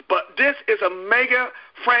above. But this is a mega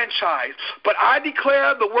franchise. But I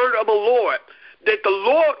declare the word of the Lord that the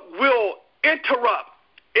Lord will interrupt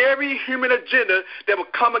every human agenda that will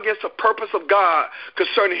come against the purpose of God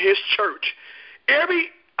concerning his church. Every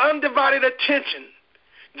undivided attention,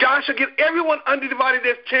 God shall give everyone undivided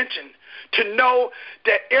attention to know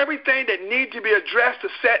that everything that needs to be addressed to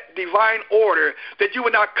set divine order, that you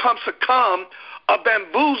will not succumb or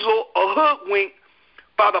bamboozle or hoodwink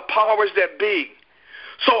by the powers that be.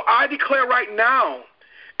 So I declare right now,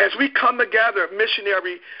 as we come together,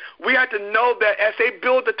 missionary, we have to know that as they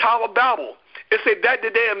build the Tower of Babel, it said that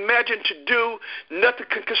did they imagine to do, nothing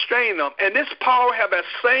can constrain them. And this power have that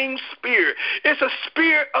same spirit. It's a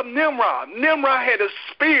spirit of Nimrod. Nimrod had a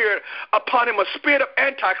spirit upon him, a spirit of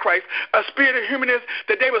Antichrist, a spirit of humanism,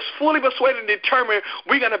 that they was fully persuaded and determined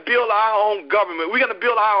we're going to build our own government. We're going to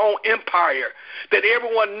build our own empire, that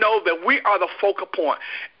everyone knows that we are the focal point.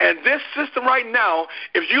 And this system right now,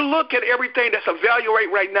 if you look at everything that's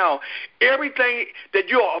evaluated right now, everything that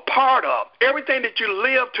you're a part of, everything that you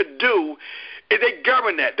live to do, they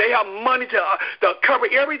govern that. They have money to cover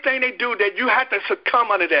everything they do, that you have to succumb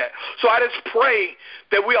under that. So I just pray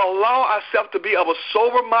that we allow ourselves to be of a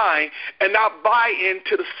sober mind and not buy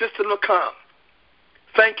into the system to come.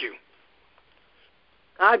 Thank you.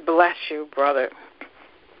 God bless you, brother.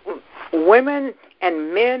 Women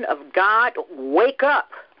and men of God, wake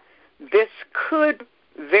up. This could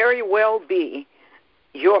very well be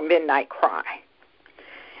your midnight cry.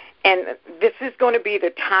 And this is going to be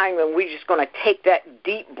the time when we're just going to take that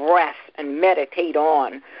deep breath and meditate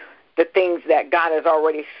on the things that God has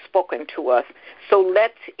already spoken to us. So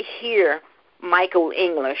let's hear Michael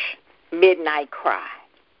English, Midnight Cry.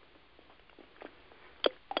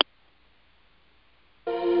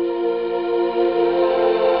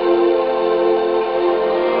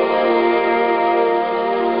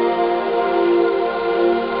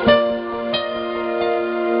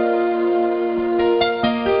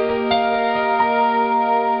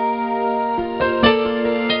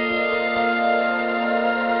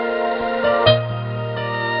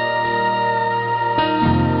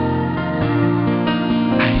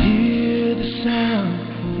 I hear the sound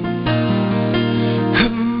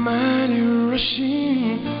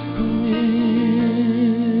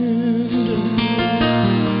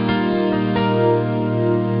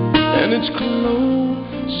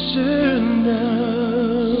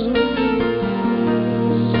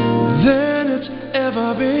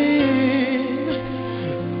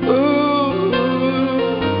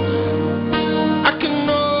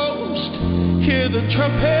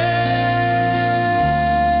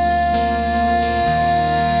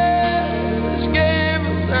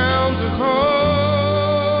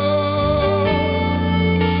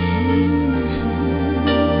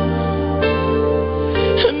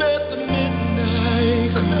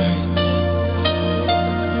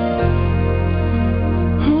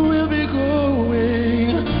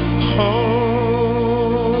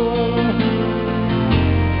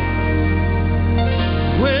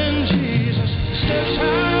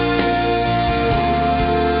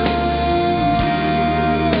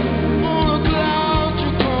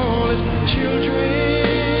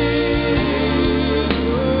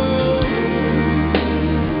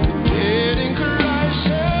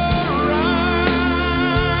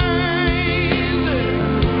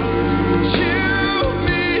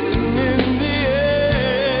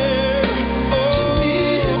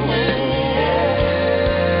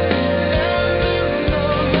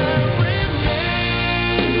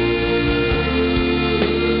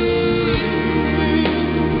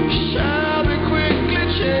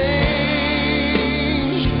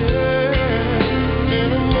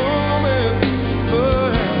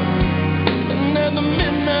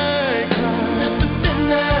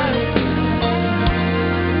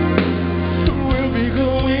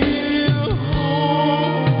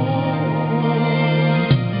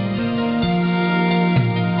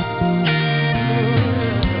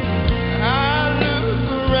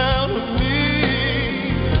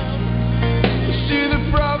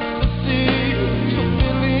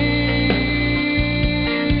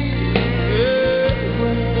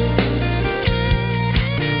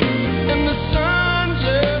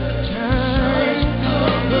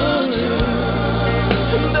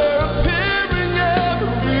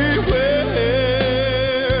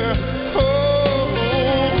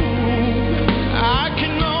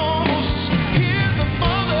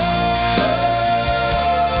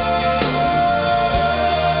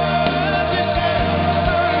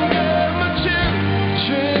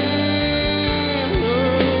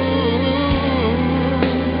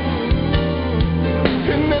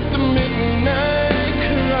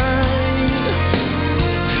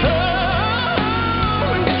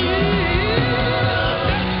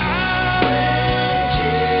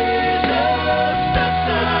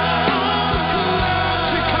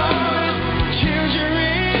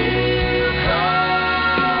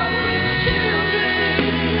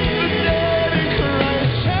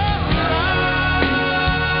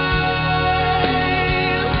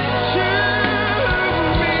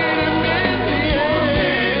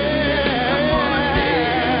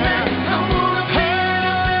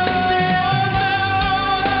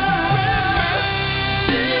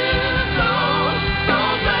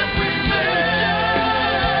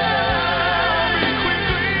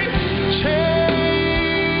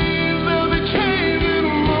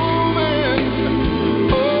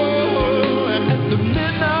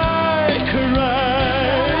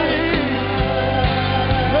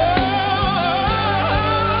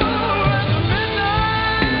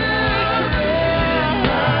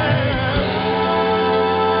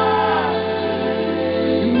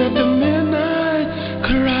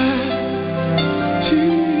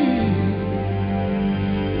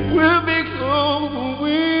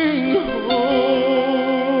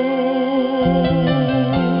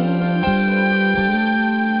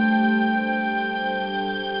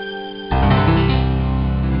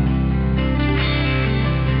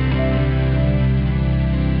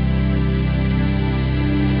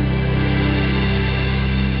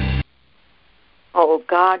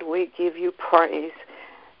God, we give you praise.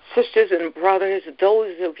 Sisters and brothers,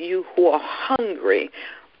 those of you who are hungry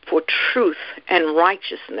for truth and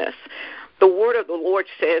righteousness, the word of the Lord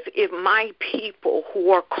says, if my people who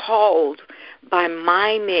are called by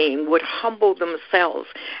my name would humble themselves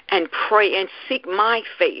and pray and seek my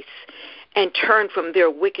face and turn from their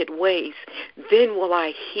wicked ways, then will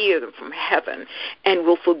I hear them from heaven and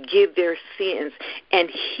will forgive their sins and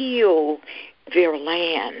heal their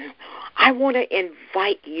land. I want to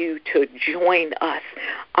invite you to join us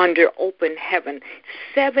under open heaven.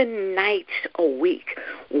 7 nights a week,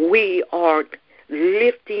 we are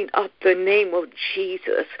lifting up the name of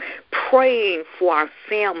Jesus, praying for our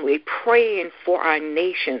family, praying for our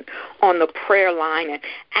nation on the prayer line. And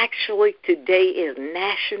actually, today is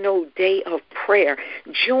National Day of Prayer.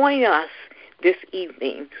 Join us this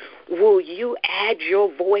evening. Will you add your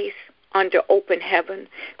voice under open heaven,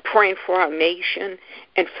 praying for our nation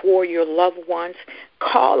and for your loved ones?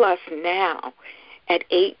 Call us now at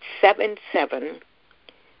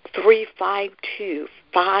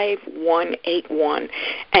 877-352-5181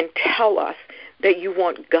 and tell us that you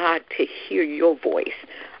want God to hear your voice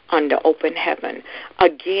under open heaven.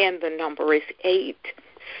 Again, the number is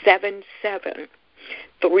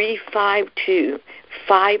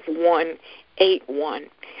 877-352-5181.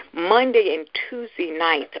 Monday and Tuesday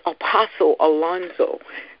night, Apostle Alonzo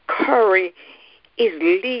Curry is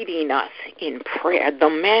leading us in prayer, the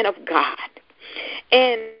man of God.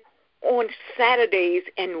 And on Saturdays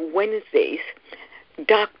and Wednesdays,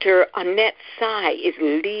 Dr. Annette Sy is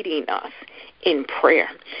leading us in prayer.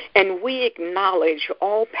 And we acknowledge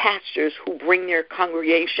all pastors who bring their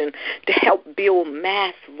congregation to help build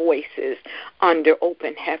mass voices under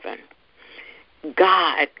open heaven.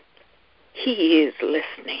 God, He is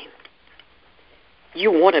listening.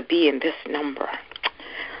 You want to be in this number.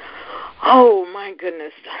 Oh, my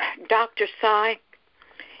goodness. Dr. Sy,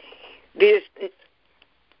 there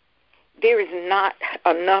is not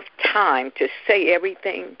enough time to say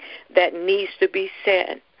everything that needs to be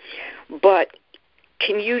said. But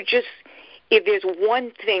can you just, if there's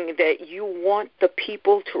one thing that you want the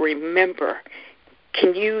people to remember,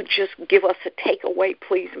 can you just give us a takeaway,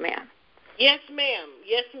 please, ma'am? Yes, ma'am.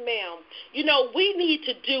 Yes, ma'am. You know, we need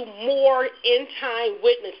to do more end-time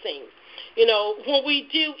witnessing. You know, when we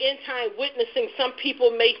do end-time witnessing, some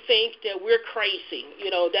people may think that we're crazy. You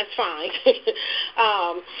know, that's fine.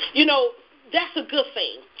 You know, that's a good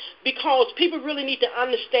thing because people really need to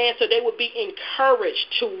understand so they will be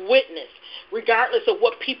encouraged to witness regardless of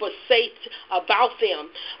what people say about them.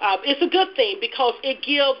 It's a good thing because it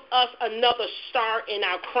gives us another star in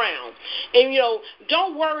our crown. And, you know,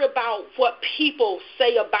 don't worry about what people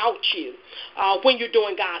say about you when you're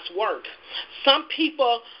doing God's work. Some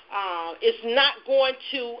people is not going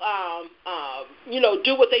to,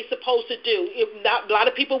 do what they're supposed to do. A lot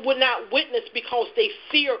of people would not witness because they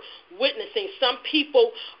fear witnessing. Some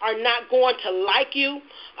people are not going to like you,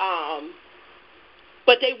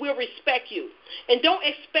 but they will respect you. And don't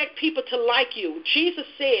expect people to like you. Jesus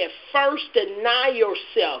said, first deny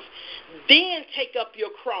yourself, then take up your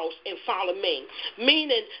cross and follow me.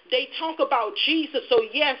 Meaning they talk about Jesus, so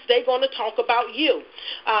yes, they're going to talk about you.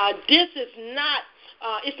 This is not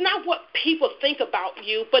it's not what people think about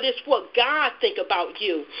you, but it's what God think about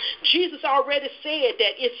you. Jesus already said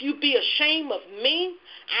that if you be ashamed of me,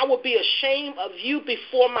 I will be ashamed of you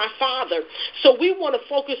before my Father. So we want to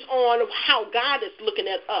focus on how God is looking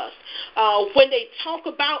at us. When they talk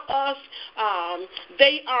about us,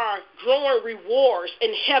 they are growing rewards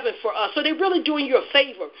in heaven for us. So they're really doing you a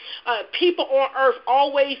favor. People on earth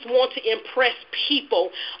always want to impress people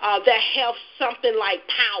that have something like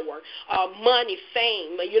power, money, fame,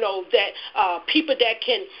 that people that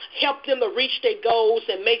can help them to reach their goals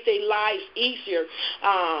and make their lives easier.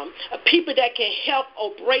 People that can help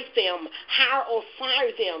or break them, hire or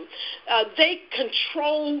fire them. They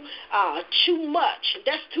control too much.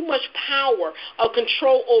 That's too much power or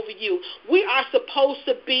control over you. We are supposed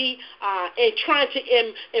to be and trying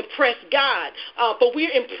to impress God, but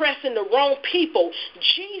we're impressing the wrong people.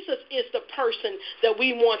 Jesus is the person that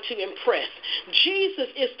we want to impress. Jesus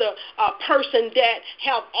is the person that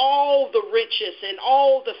have all the riches and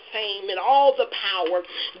all the fame and all the power.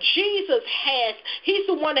 Jesus he's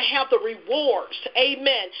the one that have the rewards.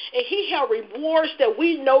 Amen. And he has rewards that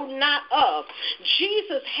we know not of.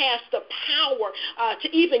 Jesus has the power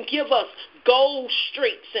to even give us gold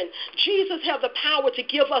streaks, and Jesus has the power to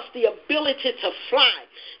give us the ability to fly.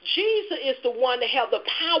 Jesus is the one that has the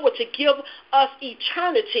power to give us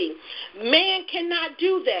eternity. Man cannot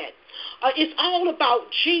do that. It's all about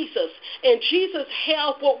Jesus, and Jesus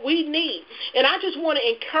has what we need. And I just want to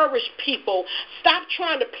encourage people, stop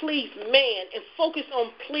trying to please man and focus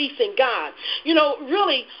on pleasing God. You know,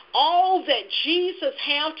 really, all that Jesus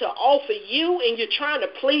has to offer you, and you're trying to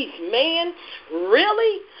please man,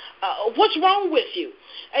 really? What's wrong with you?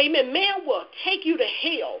 Amen. Man will take you to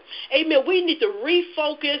hell. Amen. We need to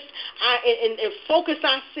refocus and focus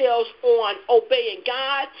ourselves on obeying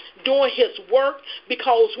God, doing his work,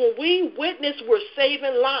 because when we witness, we're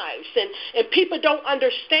saving lives. And people don't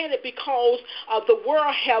understand it because the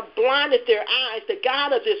world have blinded their eyes. The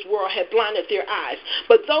God of this world have blinded their eyes.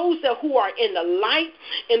 But those who are in the light,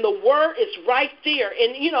 in the word, is right there.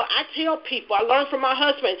 And, you know, I tell people, I learned from my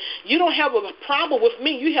husband, you don't have a problem with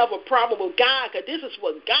me. You have a problem with God, because this is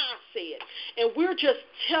what God said. And we're just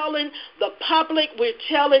telling the public, we're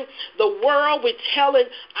telling the world, we're telling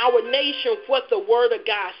our nation what the word of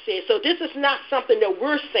God says. So this is not something that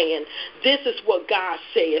we're saying. This is what God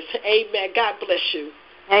says. Amen. God bless you.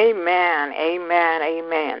 Amen. Amen.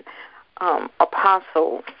 Amen.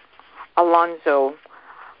 Apostle Alonzo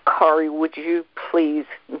Corey, would you please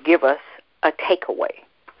give us a takeaway?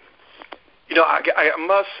 You know, I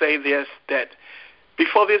must say this, that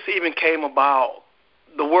before this even came about,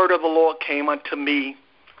 the word of the Lord came unto me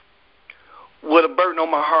with a burden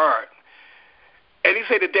on my heart. And he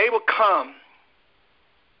said, the day will come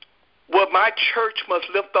where my church must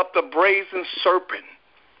lift up the brazen serpent.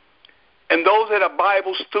 And those that are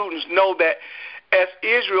Bible students know that as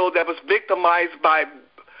Israel that was victimized by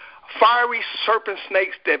fiery serpent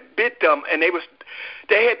snakes that bit them, and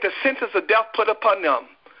they had the sentence of death put upon them.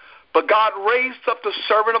 But God raised up the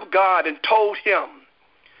servant of God and told him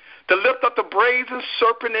to lift up the brazen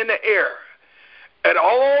serpent in the air. And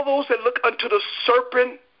all those that look unto the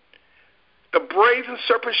serpent, the brazen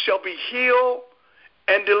serpent shall be healed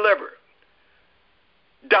and delivered.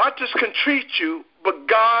 Doctors can treat you, but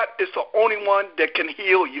God is the only one that can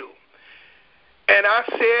heal you. And I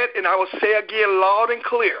said, and I will say again loud and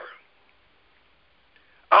clear,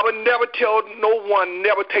 I would never tell no one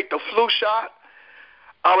never take the flu shot.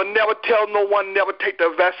 I would never tell no one never take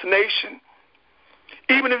the vaccination.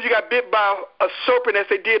 Even if you got bit by a serpent, as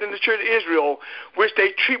they did in the church of Israel, which they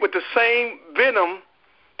treat with the same venom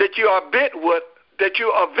that you are bit with, that you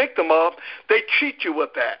are a victim of, they treat you with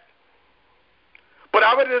that. But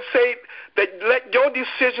I would just say that let your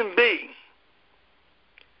decision be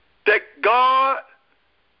that God,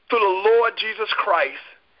 through the Lord Jesus Christ,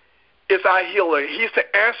 is our healer. He's the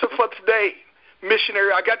answer for today,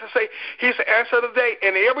 missionary. I got to say, he's the answer today.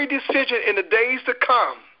 And every decision in the days to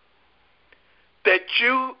come that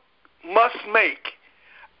you must make,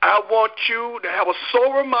 I want you to have a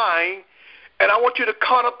sober mind, and I want you to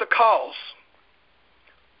count up the cost.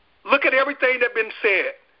 Look at everything that's been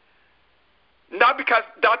said. Not because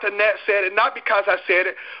Dr. Nat said it, not because I said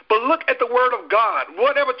it, but look at the Word of God.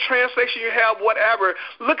 Whatever translation you have, whatever,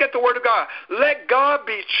 look at the Word of God. Let God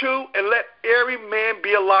be true and let every man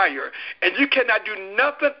be a liar. And you cannot do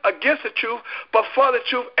nothing against the truth but for the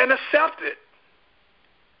truth and accept it.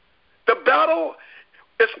 The battle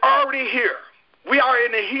is already here. We are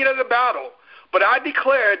in the heat of the battle. But I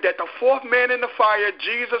declare that the fourth man in the fire,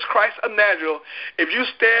 Jesus Christ of Nazareth, if you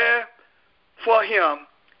stand for him,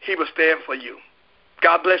 he will stand for you.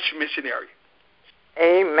 God bless you, missionary.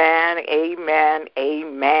 Amen, amen,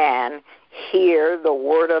 amen. Hear the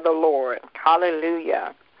word of the Lord.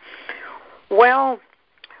 Hallelujah. Well,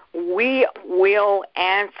 we will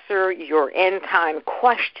answer your end-time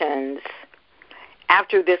questions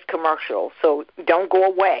after this commercial, so don't go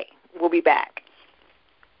away. We'll be back.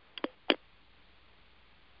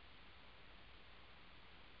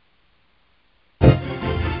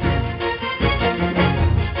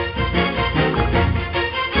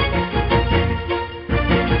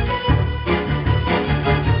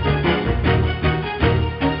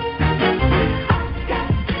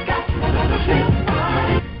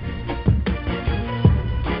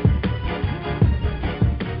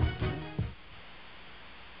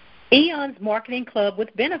 Eon's Marketing Club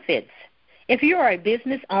with benefits. If you are a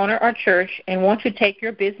business owner or church and want to take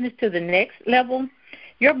your business to the next level,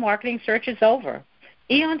 your marketing search is over.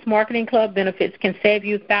 Eon's Marketing Club benefits can save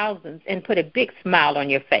you thousands and put a big smile on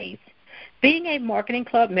your face. Being a Marketing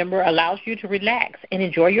Club member allows you to relax and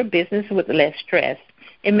enjoy your business with less stress.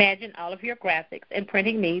 Imagine all of your graphics and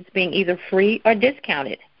printing needs being either free or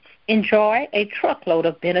discounted. Enjoy a truckload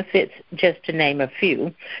of benefits, just to name a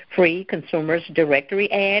few: free consumers directory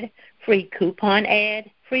ad, free coupon ad,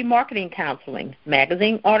 free marketing counseling,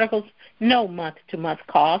 magazine articles, no month-to-month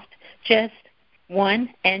cost, just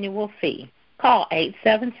one annual fee. Call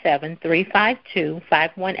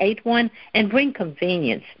 877-352-5181 and bring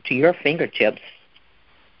convenience to your fingertips.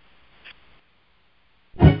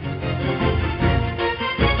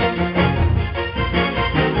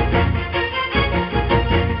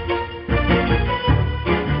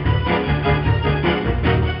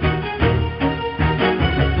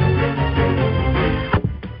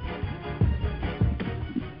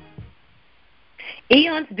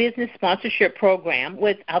 Eon's business sponsorship program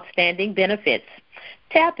with outstanding benefits.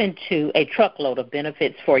 Tap into a truckload of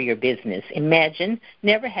benefits for your business. Imagine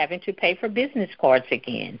never having to pay for business cards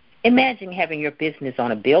again. Imagine having your business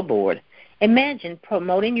on a billboard. Imagine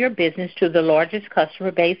promoting your business to the largest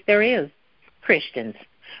customer base there is, Christians.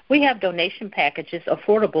 We have donation packages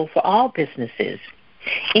affordable for all businesses.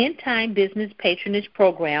 End Time Business Patronage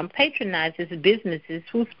Program patronizes businesses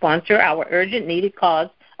who sponsor our urgent needed cause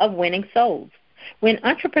of winning souls. When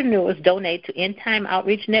entrepreneurs donate to End Time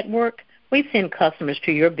Outreach Network, we send customers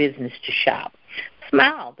to your business to shop.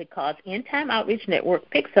 Smile, because End Time Outreach Network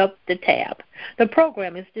picks up the tab. The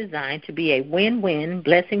program is designed to be a win-win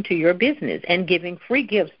blessing to your business and giving free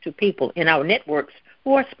gifts to people in our networks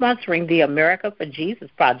who are sponsoring the America for Jesus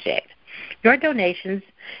project. Your donations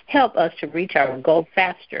help us to reach our goal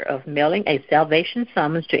faster of mailing a salvation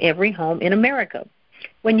summons to every home in America.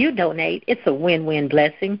 When you donate, it's a win-win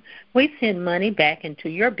blessing. We send money back into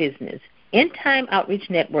your business. End Time Outreach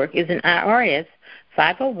Network is an IRS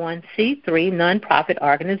 501c3 nonprofit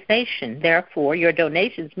organization. Therefore, your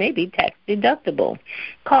donations may be tax deductible.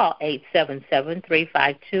 Call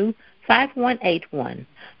 877-352-5181.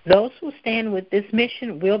 Those who stand with this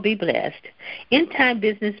mission will be blessed. End Time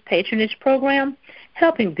Business Patronage Program,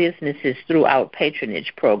 helping businesses through our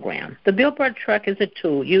patronage program. The Billboard truck is a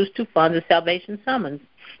tool used to fund the Salvation Summons.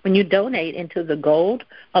 When you donate into the Gold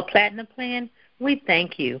or Platinum plan, we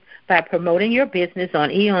thank you by promoting your business on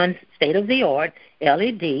Eon's state-of-the-art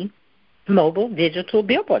LED mobile digital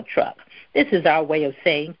billboard truck. This is our way of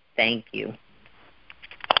saying thank you.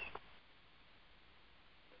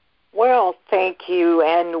 Well, thank you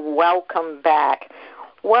and welcome back.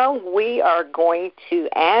 Well, we are going to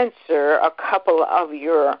answer a couple of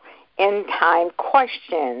your end-time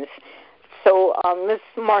questions. So, Ms.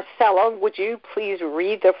 Marcella, would you please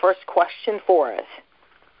read the first question for us?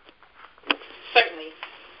 Certainly.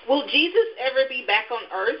 Will Jesus ever be back on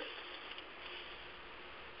earth?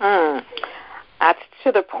 That's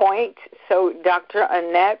to the point. So, Dr.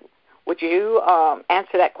 Annette, would you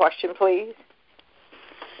answer that question, please?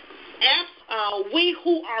 We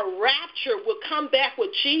who are raptured will come back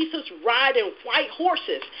with Jesus riding white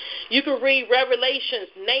horses. You can read Revelations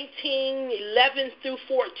 19:11 through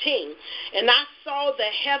 14. And I saw the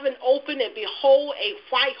heaven open, and behold, a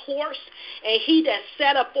white horse, and he that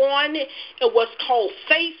sat upon it was called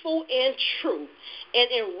Faithful and True. And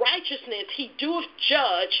in righteousness he doeth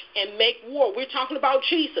judge and make war. We're talking about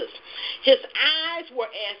Jesus. His eyes were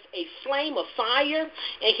as a flame of fire,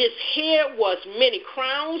 and his head was many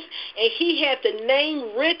crowns, and he had the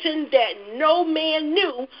name written that no man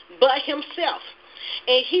knew but himself.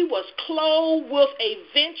 And he was clothed with a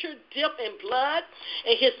vesture dipped in blood,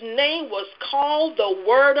 and his name was called the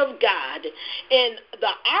Word of God. And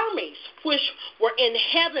the armies which were in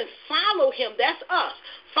heaven followed him, that's us,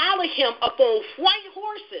 follow him upon white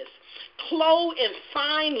horses, clothed in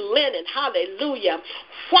fine linen. Hallelujah.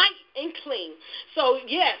 White and clean. So,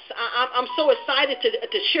 yes, I'm so excited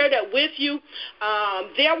to share that with you.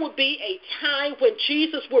 There will be a time when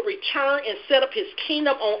Jesus will return and set up his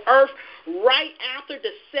kingdom on earth right after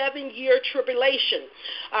the 7-year tribulation.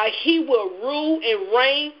 He will rule and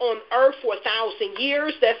reign on earth for 1,000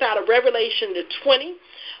 years. That's out of Revelation 20.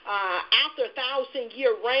 After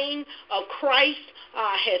 1,000-year reign of Christ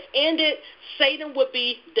has ended, Satan will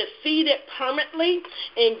be defeated permanently,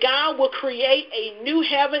 and God will create a new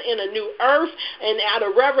heaven and a new earth. And out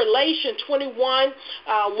of Revelation 21,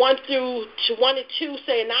 1 through 1 and 2,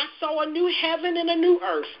 saying, I saw a new heaven and a new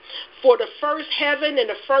earth. For the first heaven and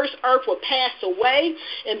the first earth will pass away,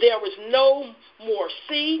 and there was no more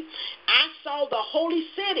sea. I saw the holy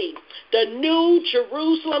city, the new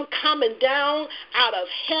Jerusalem, coming down out of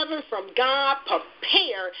heaven from God,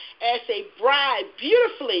 prepared as a bride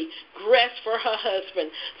beautifully dressed for her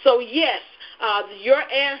husband. So yes, your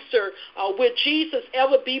answer, will Jesus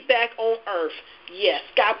ever be back on earth? Yes.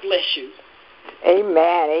 God bless you.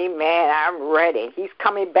 Amen, amen. I'm ready. He's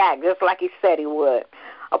coming back just like he said he would.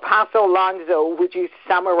 Apostle Alonzo, would you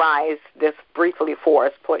summarize this briefly for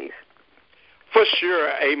us, please? For sure,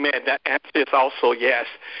 amen. That answer is also yes.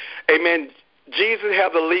 Amen. Jesus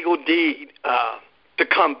had the legal deed to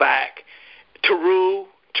come back, to rule,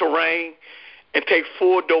 to reign, and take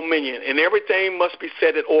full dominion. And everything must be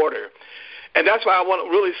set in order. And that's why I want to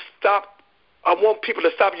really I want people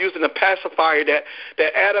to stop using the pacifier that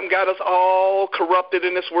Adam got us all corrupted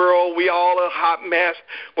in this world. We all a hot mess.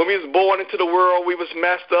 When we was born into the world, we was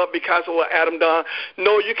messed up because of what Adam done.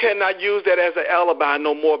 No, you cannot use that as an alibi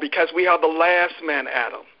no more, because we are the last man,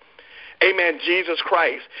 Adam. Amen, Jesus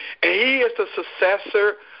Christ. And he is the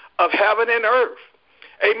successor of heaven and earth.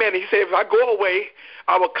 Amen. He said, if I go away,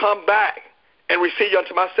 I will come back and receive you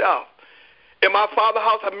unto myself. In my Father's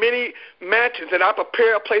house are many mansions, and I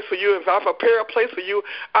prepare a place for you. If I prepare a place for you,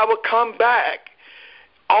 I will come back.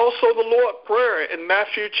 Also the Lord's Prayer in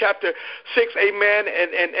Matthew chapter 6, amen,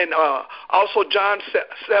 and also John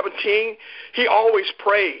 17, he always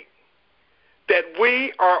prayed that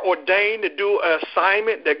we are ordained to do an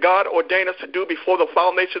assignment that God ordained us to do before the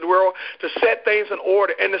foundation of the world, to set things in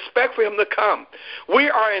order and expect for him to come. We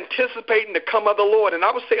are anticipating the come of the Lord. And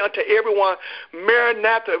I would say unto everyone,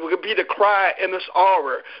 Maranatha would be the cry in this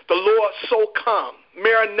hour. The Lord so come.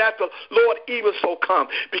 Maranatha, Lord, even so come.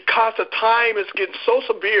 Because the time is getting so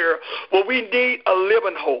severe, well, we need a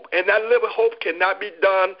living hope. And that living hope cannot be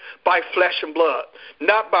done by flesh and blood.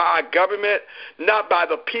 Not by our government, not by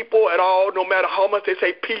the people at all, no matter how much they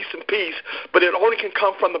say peace and peace. But it only can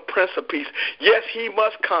come from the Prince of Peace. Yes, he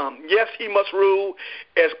must come. Yes, he must rule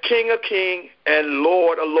as King of Kings and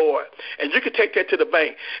Lord of Lords. And you can take that to the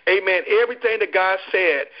bank. Amen. Everything that God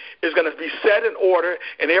said is going to be set in order,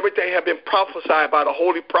 and everything has been prophesied by the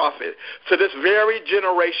holy prophet to this very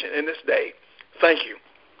generation in this day. Thank you.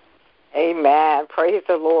 Amen. Praise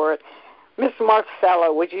the Lord. Ms.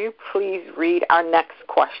 Marcella, would you please read our next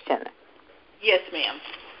question? Yes, ma'am.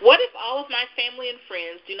 What if all of my family and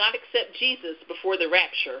friends do not accept Jesus before the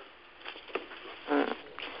rapture?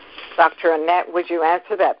 Dr. Annette, would you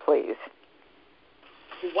answer that, please?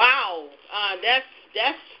 Wow, that's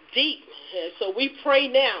deep. So we pray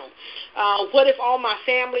now. What if all my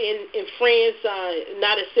family and friends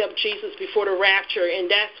not accept Jesus before the rapture? And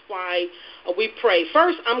that's why we pray.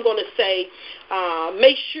 First, I'm going to say,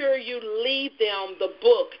 make sure you leave them the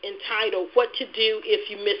book entitled What to Do If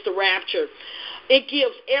You Miss the Rapture. It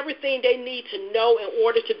gives everything they need to know in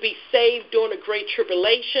order to be saved during the Great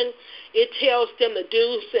Tribulation. It tells them the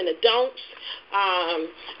do's and the don'ts.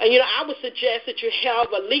 And I would suggest that you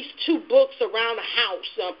have at least 2 books around the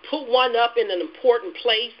house. Put one up in an important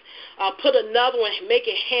place. Put another one, make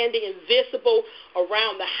it handy and visible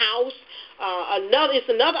around the house. It's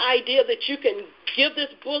another idea that you can give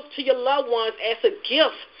this book to your loved ones as a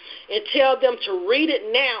gift and tell them to read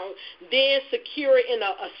it now, then secure it in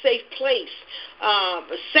a safe place.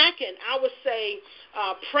 Second, I would say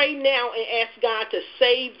pray now and ask God to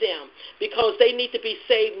save them, because they need to be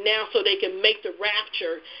saved now so they can make the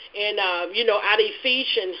rapture. And, out of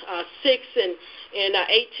Ephesians 6 and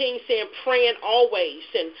 18 saying praying always.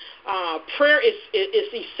 And prayer is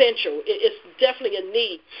essential. It's definitely a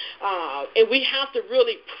need. And we have to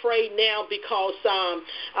really pray now, because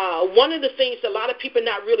one of the things a lot of people are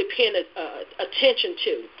not really paying attention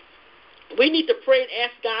to, we need to pray and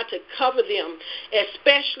ask God to cover them,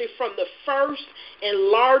 especially from the first and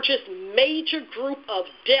largest major group of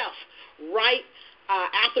death right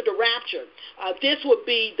after the rapture. This would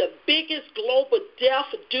be the biggest global death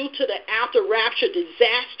due to the after-rapture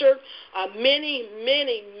disaster. Many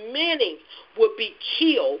would be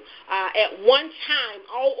killed at one time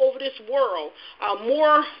all over this world.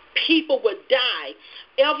 More people would die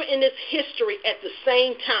ever in this history at the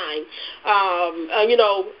same time.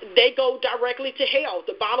 They go directly to hell,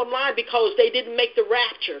 the bottom line, because they didn't make the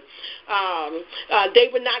rapture. They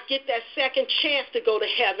would not get that second chance to go to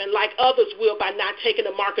heaven like others will by not taking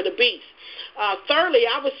the mark of the beast. Thirdly,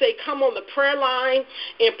 I would say come on the prayer line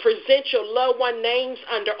and present your loved one names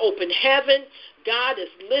under open heaven. God is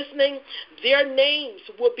listening. Their names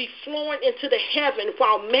will be flowing into the heaven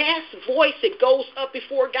while mass voice it goes up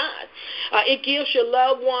before God. It gives your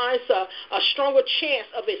loved ones a stronger chance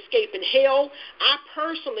of escaping hell. I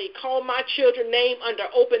personally call my children's name under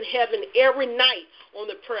open heaven every night on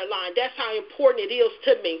the prayer line. That's how important it is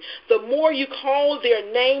to me. The more you call their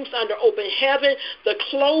names under open heaven, the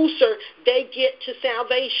closer they get to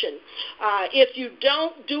salvation. If you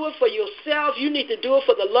don't do it for yourself, you need to do it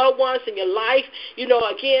for the loved ones in your life.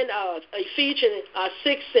 Again, Ephesians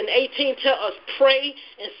 6 and 18 tell us pray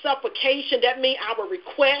and supplication. That means our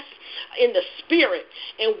request in the spirit,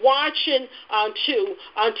 and watching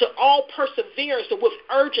unto all perseverance and with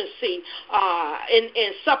urgency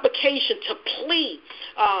and supplication to plead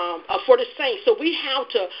for the saints. So we have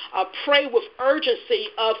to pray with urgency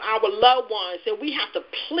of our loved ones, and we have to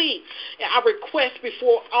plead our request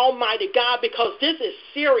before Almighty God, because this is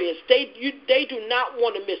serious. They do not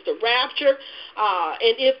want to miss the rapture,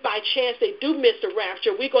 and if by chance they do miss the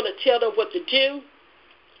rapture, we're going to tell them what to do.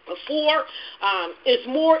 Before, it's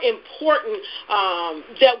more important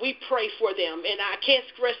that we pray for them, and I can't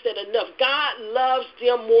stress that enough. God loves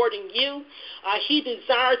them more than you. He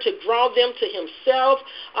desired to draw them to himself.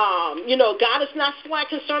 God is not slack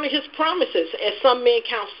concerning his promises, as some men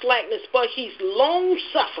count slackness, but he's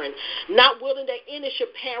long-suffering, not willing that any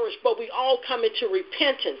should perish, but we all come into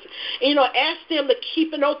repentance. Ask them to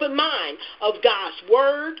keep an open mind of God's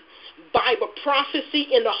word, Bible prophecy,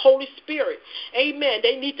 in the Holy Spirit. Amen.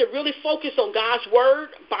 They need to really focus on God's word,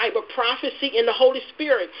 Bible prophecy, in the Holy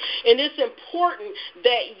Spirit. And it's important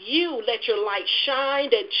that you let your light shine,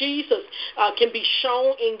 that Jesus can be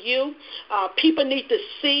shown in you. People need to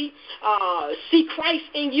see Christ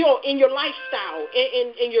in your lifestyle,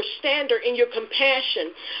 in your standard, in your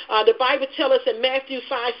compassion. The Bible tells us in Matthew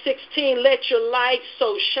 5:16, let your light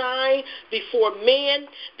so shine before men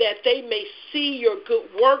that they may see your good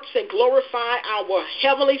works and glorify our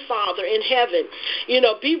Heavenly Father in heaven.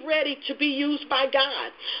 Be ready to be used by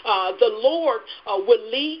God. The Lord will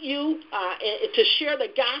lead you to share the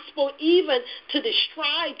gospel, even to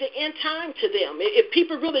describe the end time to them. If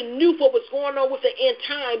people really knew what was going on with the end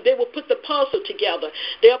time, they would put the puzzle together.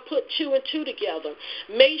 They'll put two and two together.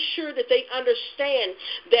 Make sure that they understand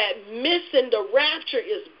that missing the rapture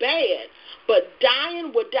is bad, but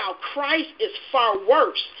dying without Christ is far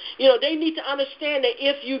worse. They need to understand that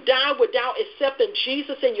if you die without accepting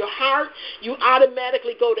Jesus in your heart, you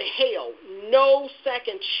automatically go to hell. No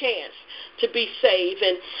second chance to be saved.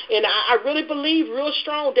 And I really believe real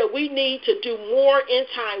strong that we need to do more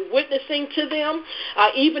end-time witnessing to them,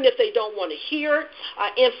 even if they don't want to hear it.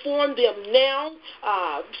 Inform them now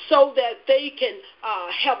so that they can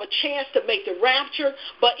have a chance to make the rapture.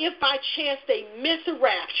 But if by chance they miss a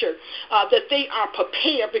rapture, that they are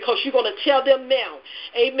prepared, because you're going to tell them now.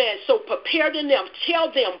 Amen. So prepare them.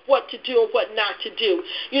 Tell them what to do and what not to do.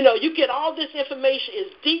 You get all this information is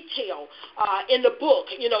detailed in the book.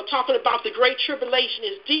 Talking about the Great Tribulation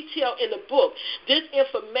is detailed in the book. This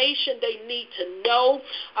information they need to know.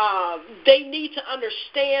 They need to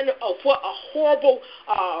understand what a horrible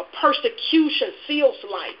persecution feels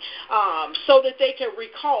like, so that they can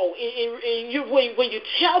recall. When you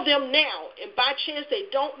tell them now, and by chance they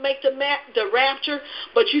don't make the rapture,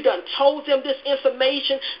 but you done told them this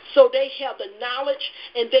information, so they have the knowledge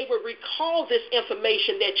and they will recall this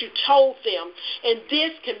information that you told them, and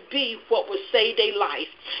this can be what will save their life.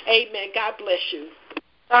 Amen. God bless you.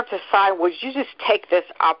 Dr. Sy, would you just take this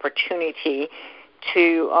opportunity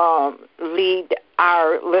to lead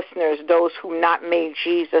our listeners, those who not made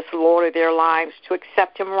Jesus Lord of their lives, to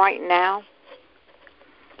accept him right now?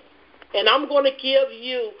 And I'm going to give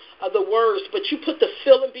you the words, but you put the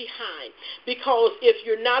feeling behind. Because if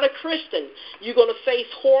you're not a Christian, you're going to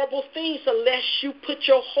face horrible things unless you put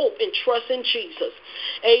your hope and trust in Jesus.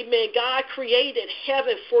 Amen. God created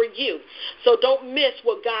heaven for you. So don't miss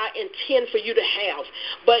what God intends for you to have.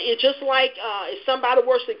 But it's just like if somebody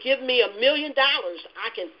were to give me $1 million,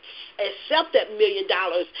 I can accept that $1 million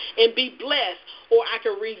and be blessed, or I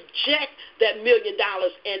can reject that $1 million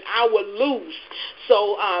and I will lose.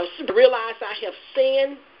 So realize I have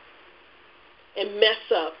sinned and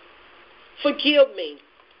messed up. Forgive me.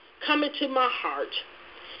 Come into my heart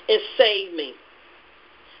and save me.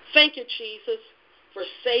 Thank you, Jesus, for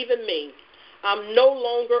saving me. I'm no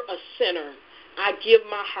longer a sinner. I give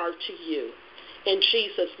my heart to you. In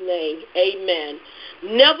Jesus' name, amen.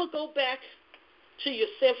 Never go back to your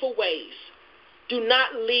sinful ways. Do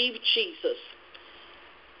not leave Jesus.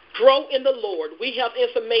 Grow in the Lord. We have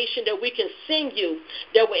information that we can send you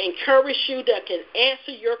that will encourage you, that can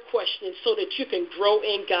answer your questions so that you can grow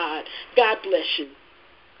in God. God bless you.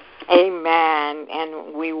 Amen.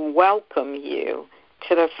 And we welcome you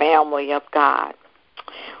to the family of God.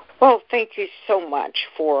 Well, thank you so much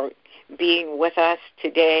for being with us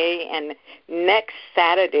today. And next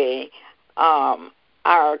Saturday,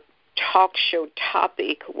 our talk show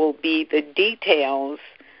topic will be the details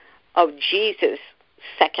of Jesus'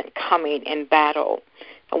 second coming in battle.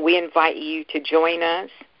 And we invite you to join us.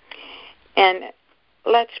 And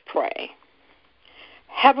let's pray.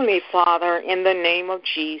 Heavenly Father, in the name of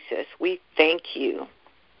Jesus, we thank you.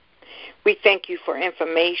 We thank you for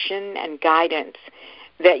information and guidance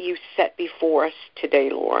that you set before us today,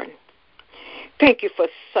 Lord. Thank you for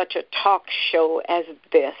such a talk show as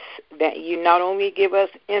this, that you not only give us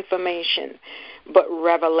information, but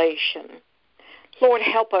revelation. Lord,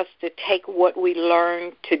 help us to take what we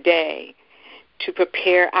learned today to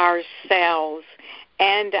prepare ourselves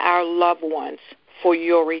and our loved ones for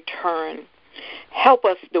your return. Help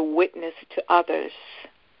us to witness to others.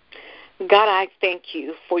 God, I thank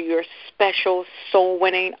you for your special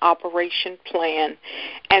soul-winning operation plan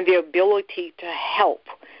and the ability to help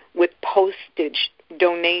with postage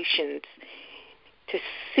donations to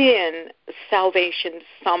send salvation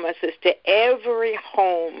summonses to every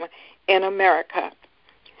home in America.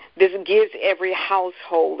 This gives every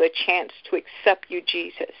household a chance to accept you,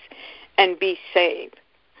 Jesus, and be saved.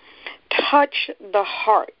 Touch the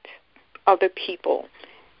heart of the people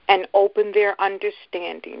and open their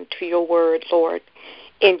understanding to your word, Lord.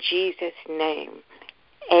 In Jesus' name,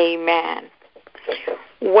 amen.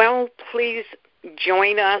 Well, please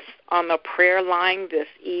join us on the prayer line this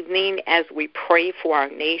evening as we pray for our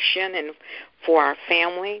nation and for our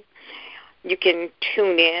family. You can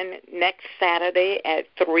tune in next Saturday at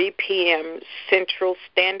 3 p.m. Central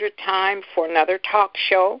Standard Time for another talk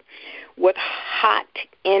show with hot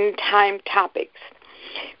end-time topics.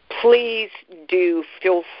 Please do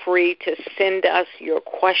feel free to send us your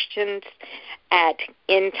questions at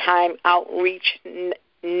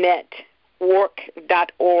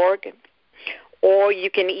endtimeoutreachnetwork.org, or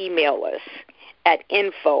you can email us at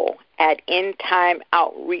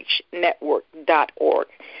info@endtimeoutreachnetwork.org,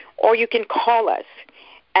 or you can call us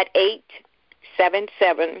at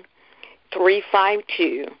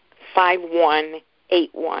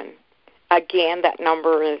 877-352-5181. Again, that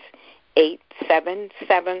number is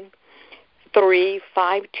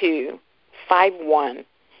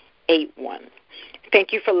 877-352-5181.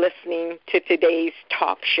 Thank you for listening to today's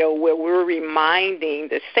talk show, where we're reminding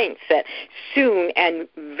the saints that soon and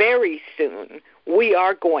very soon we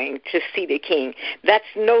are going to see the King. That's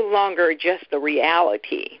no longer just the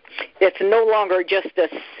reality. That's no longer just a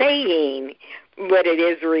saying, but it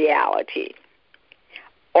is reality.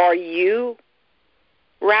 Are you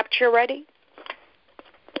rapture ready?